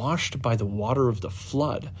ultimately washed by the water of the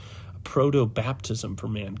flood, a proto-baptism for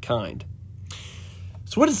mankind.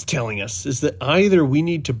 So what it's telling us is that either we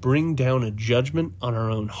need to bring down a judgment on our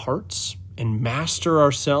own hearts and master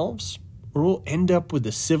ourselves, or we'll end up with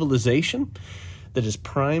a civilization that is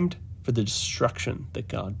primed for the destruction that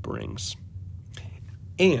God brings.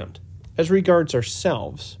 And as regards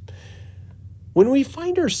ourselves, when we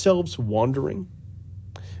find ourselves wandering,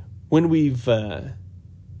 when we've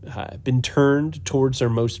been turned towards our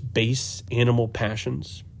most base animal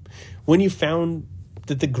passions, when you found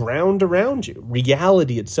that the ground around you,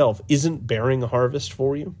 reality itself, isn't bearing a harvest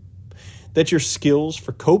for you, that your skills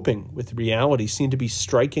for coping with reality seem to be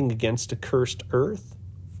striking against a cursed earth,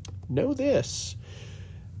 know this: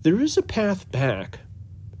 there is a path back.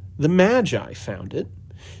 The Magi found it.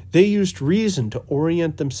 They used reason to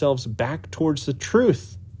orient themselves back towards the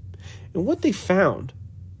truth. And what they found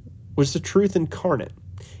was the truth incarnate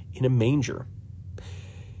in a manger.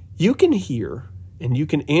 You can hear and you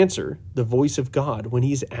can answer the voice of God when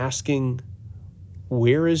he's asking,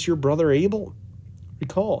 "Where is your brother Abel?"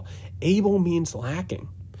 Recall, Abel means lacking.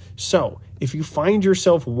 So, if you find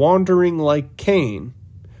yourself wandering like Cain,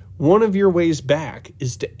 one of your ways back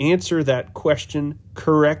is to answer that question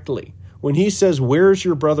correctly. When he says, "Where's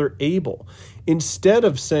your brother Abel?" instead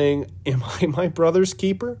of saying, "Am I my brother's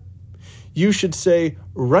keeper?" you should say,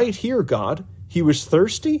 "Right here, God. He was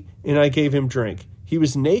thirsty, and I gave him drink. He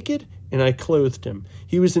was naked, and I clothed him.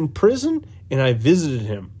 He was in prison, and I visited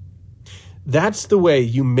him. That's the way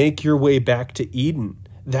you make your way back to Eden.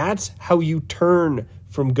 That's how you turn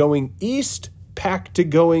from going east back to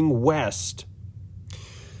going west.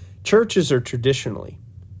 Churches are traditionally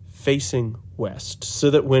facing west, so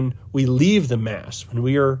that when we leave the Mass, when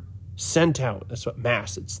we are sent out, that's what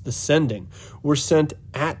Mass, it's the sending, we're sent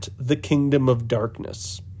at the kingdom of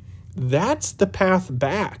darkness. That's the path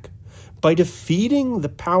back, by defeating the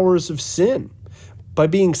powers of sin, by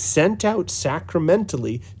being sent out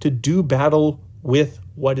sacramentally to do battle with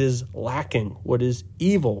what is lacking, what is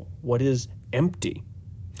evil, what is empty.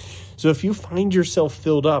 So if you find yourself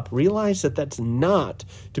filled up, realize that that's not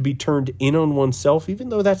to be turned in on oneself, even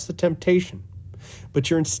though that's the temptation, but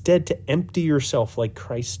you're instead to empty yourself like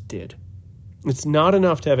Christ did. It's not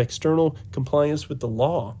enough to have external compliance with the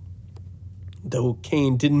law, though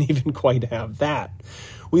Cain didn't even quite have that.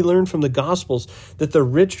 We learn from the Gospels that the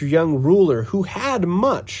rich young ruler who had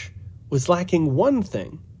much was lacking one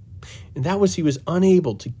thing, and that was he was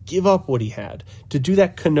unable to give up what he had, to do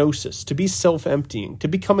that kenosis, to be self-emptying, to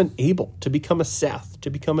become an Abel, to become a Seth, to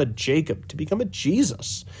become a Jacob, to become a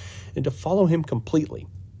Jesus, and to follow him completely.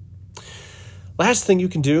 Last thing you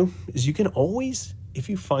can do is you can always, if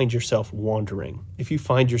you find yourself wandering, if you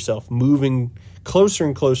find yourself moving closer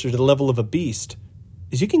and closer to the level of a beast,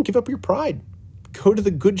 is you can give up your pride. Go to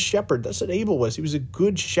the good shepherd. That's what Abel was. He was a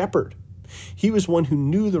good shepherd. He was one who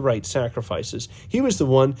knew the right sacrifices. He was the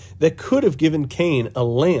one that could have given Cain a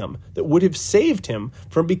lamb that would have saved him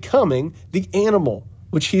from becoming the animal,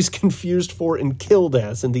 which he's confused for and killed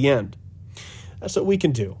as in the end. That's what we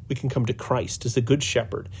can do. We can come to Christ as the good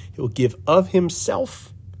shepherd. He will give of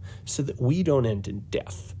himself so that we don't end in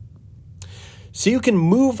death. So you can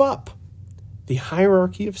move up the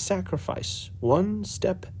hierarchy of sacrifice one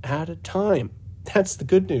step at a time. That's the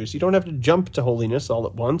good news. You don't have to jump to holiness all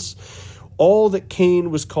at once. All that Cain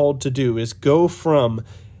was called to do is go from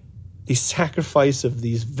the sacrifice of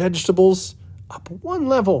these vegetables up one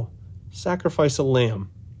level, sacrifice a lamb.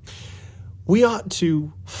 We ought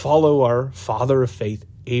to follow our father of faith,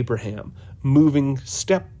 Abraham, moving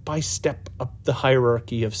step by step up the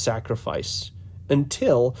hierarchy of sacrifice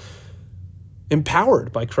until,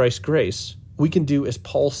 empowered by Christ's grace, we can do as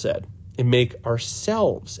Paul said and make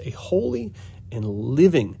ourselves a holy and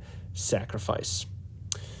living sacrifice.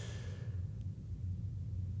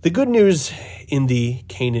 The good news in the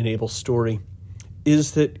Cain and Abel story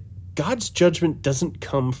is that God's judgment doesn't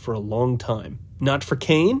come for a long time. Not for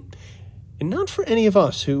Cain, and not for any of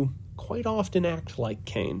us who quite often act like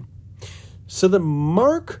Cain. So the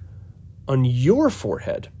mark on your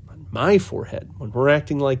forehead, on my forehead, when we're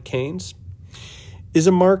acting like Cain's, is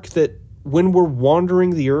a mark that when we're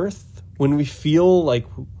wandering the earth, when we feel like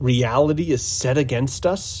reality is set against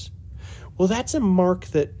us, well, that's a mark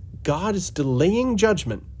that God is delaying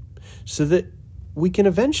judgment so that we can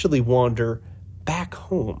eventually wander back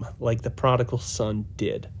home like the prodigal son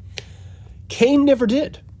did. Cain never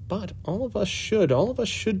did, but all of us should. All of us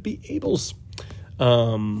should be Abels.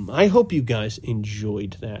 I hope you guys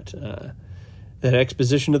enjoyed that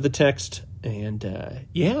exposition of the text. And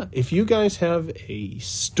if you guys have a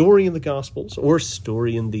story in the Gospels or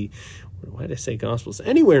story in the, why did I say Gospels?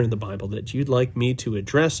 Anywhere in the Bible that you'd like me to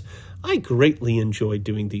address, I greatly enjoyed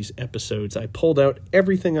doing these episodes. I pulled out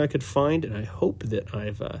everything I could find, and I hope that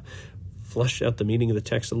I've fleshed out the meaning of the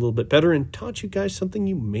text a little bit better and taught you guys something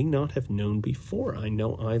you may not have known before. I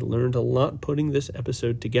know I learned a lot putting this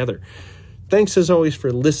episode together. Thanks, as always,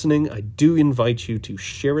 for listening. I do invite you to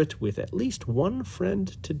share it with at least one friend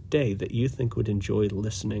today that you think would enjoy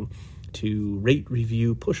listening, to rate,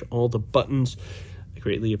 review, push all the buttons. I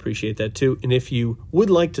greatly appreciate that, too. And if you would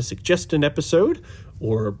like to suggest an episode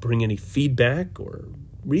or bring any feedback or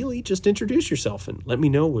really just introduce yourself and let me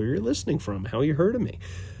know where you're listening from, how you heard of me,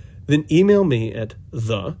 then email me at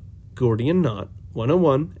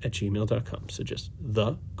thegordianknot101@gmail.com. So just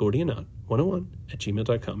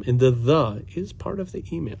thegordianknot101@gmail.com. And the is part of the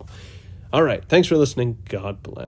email. All right. Thanks for listening. God bless.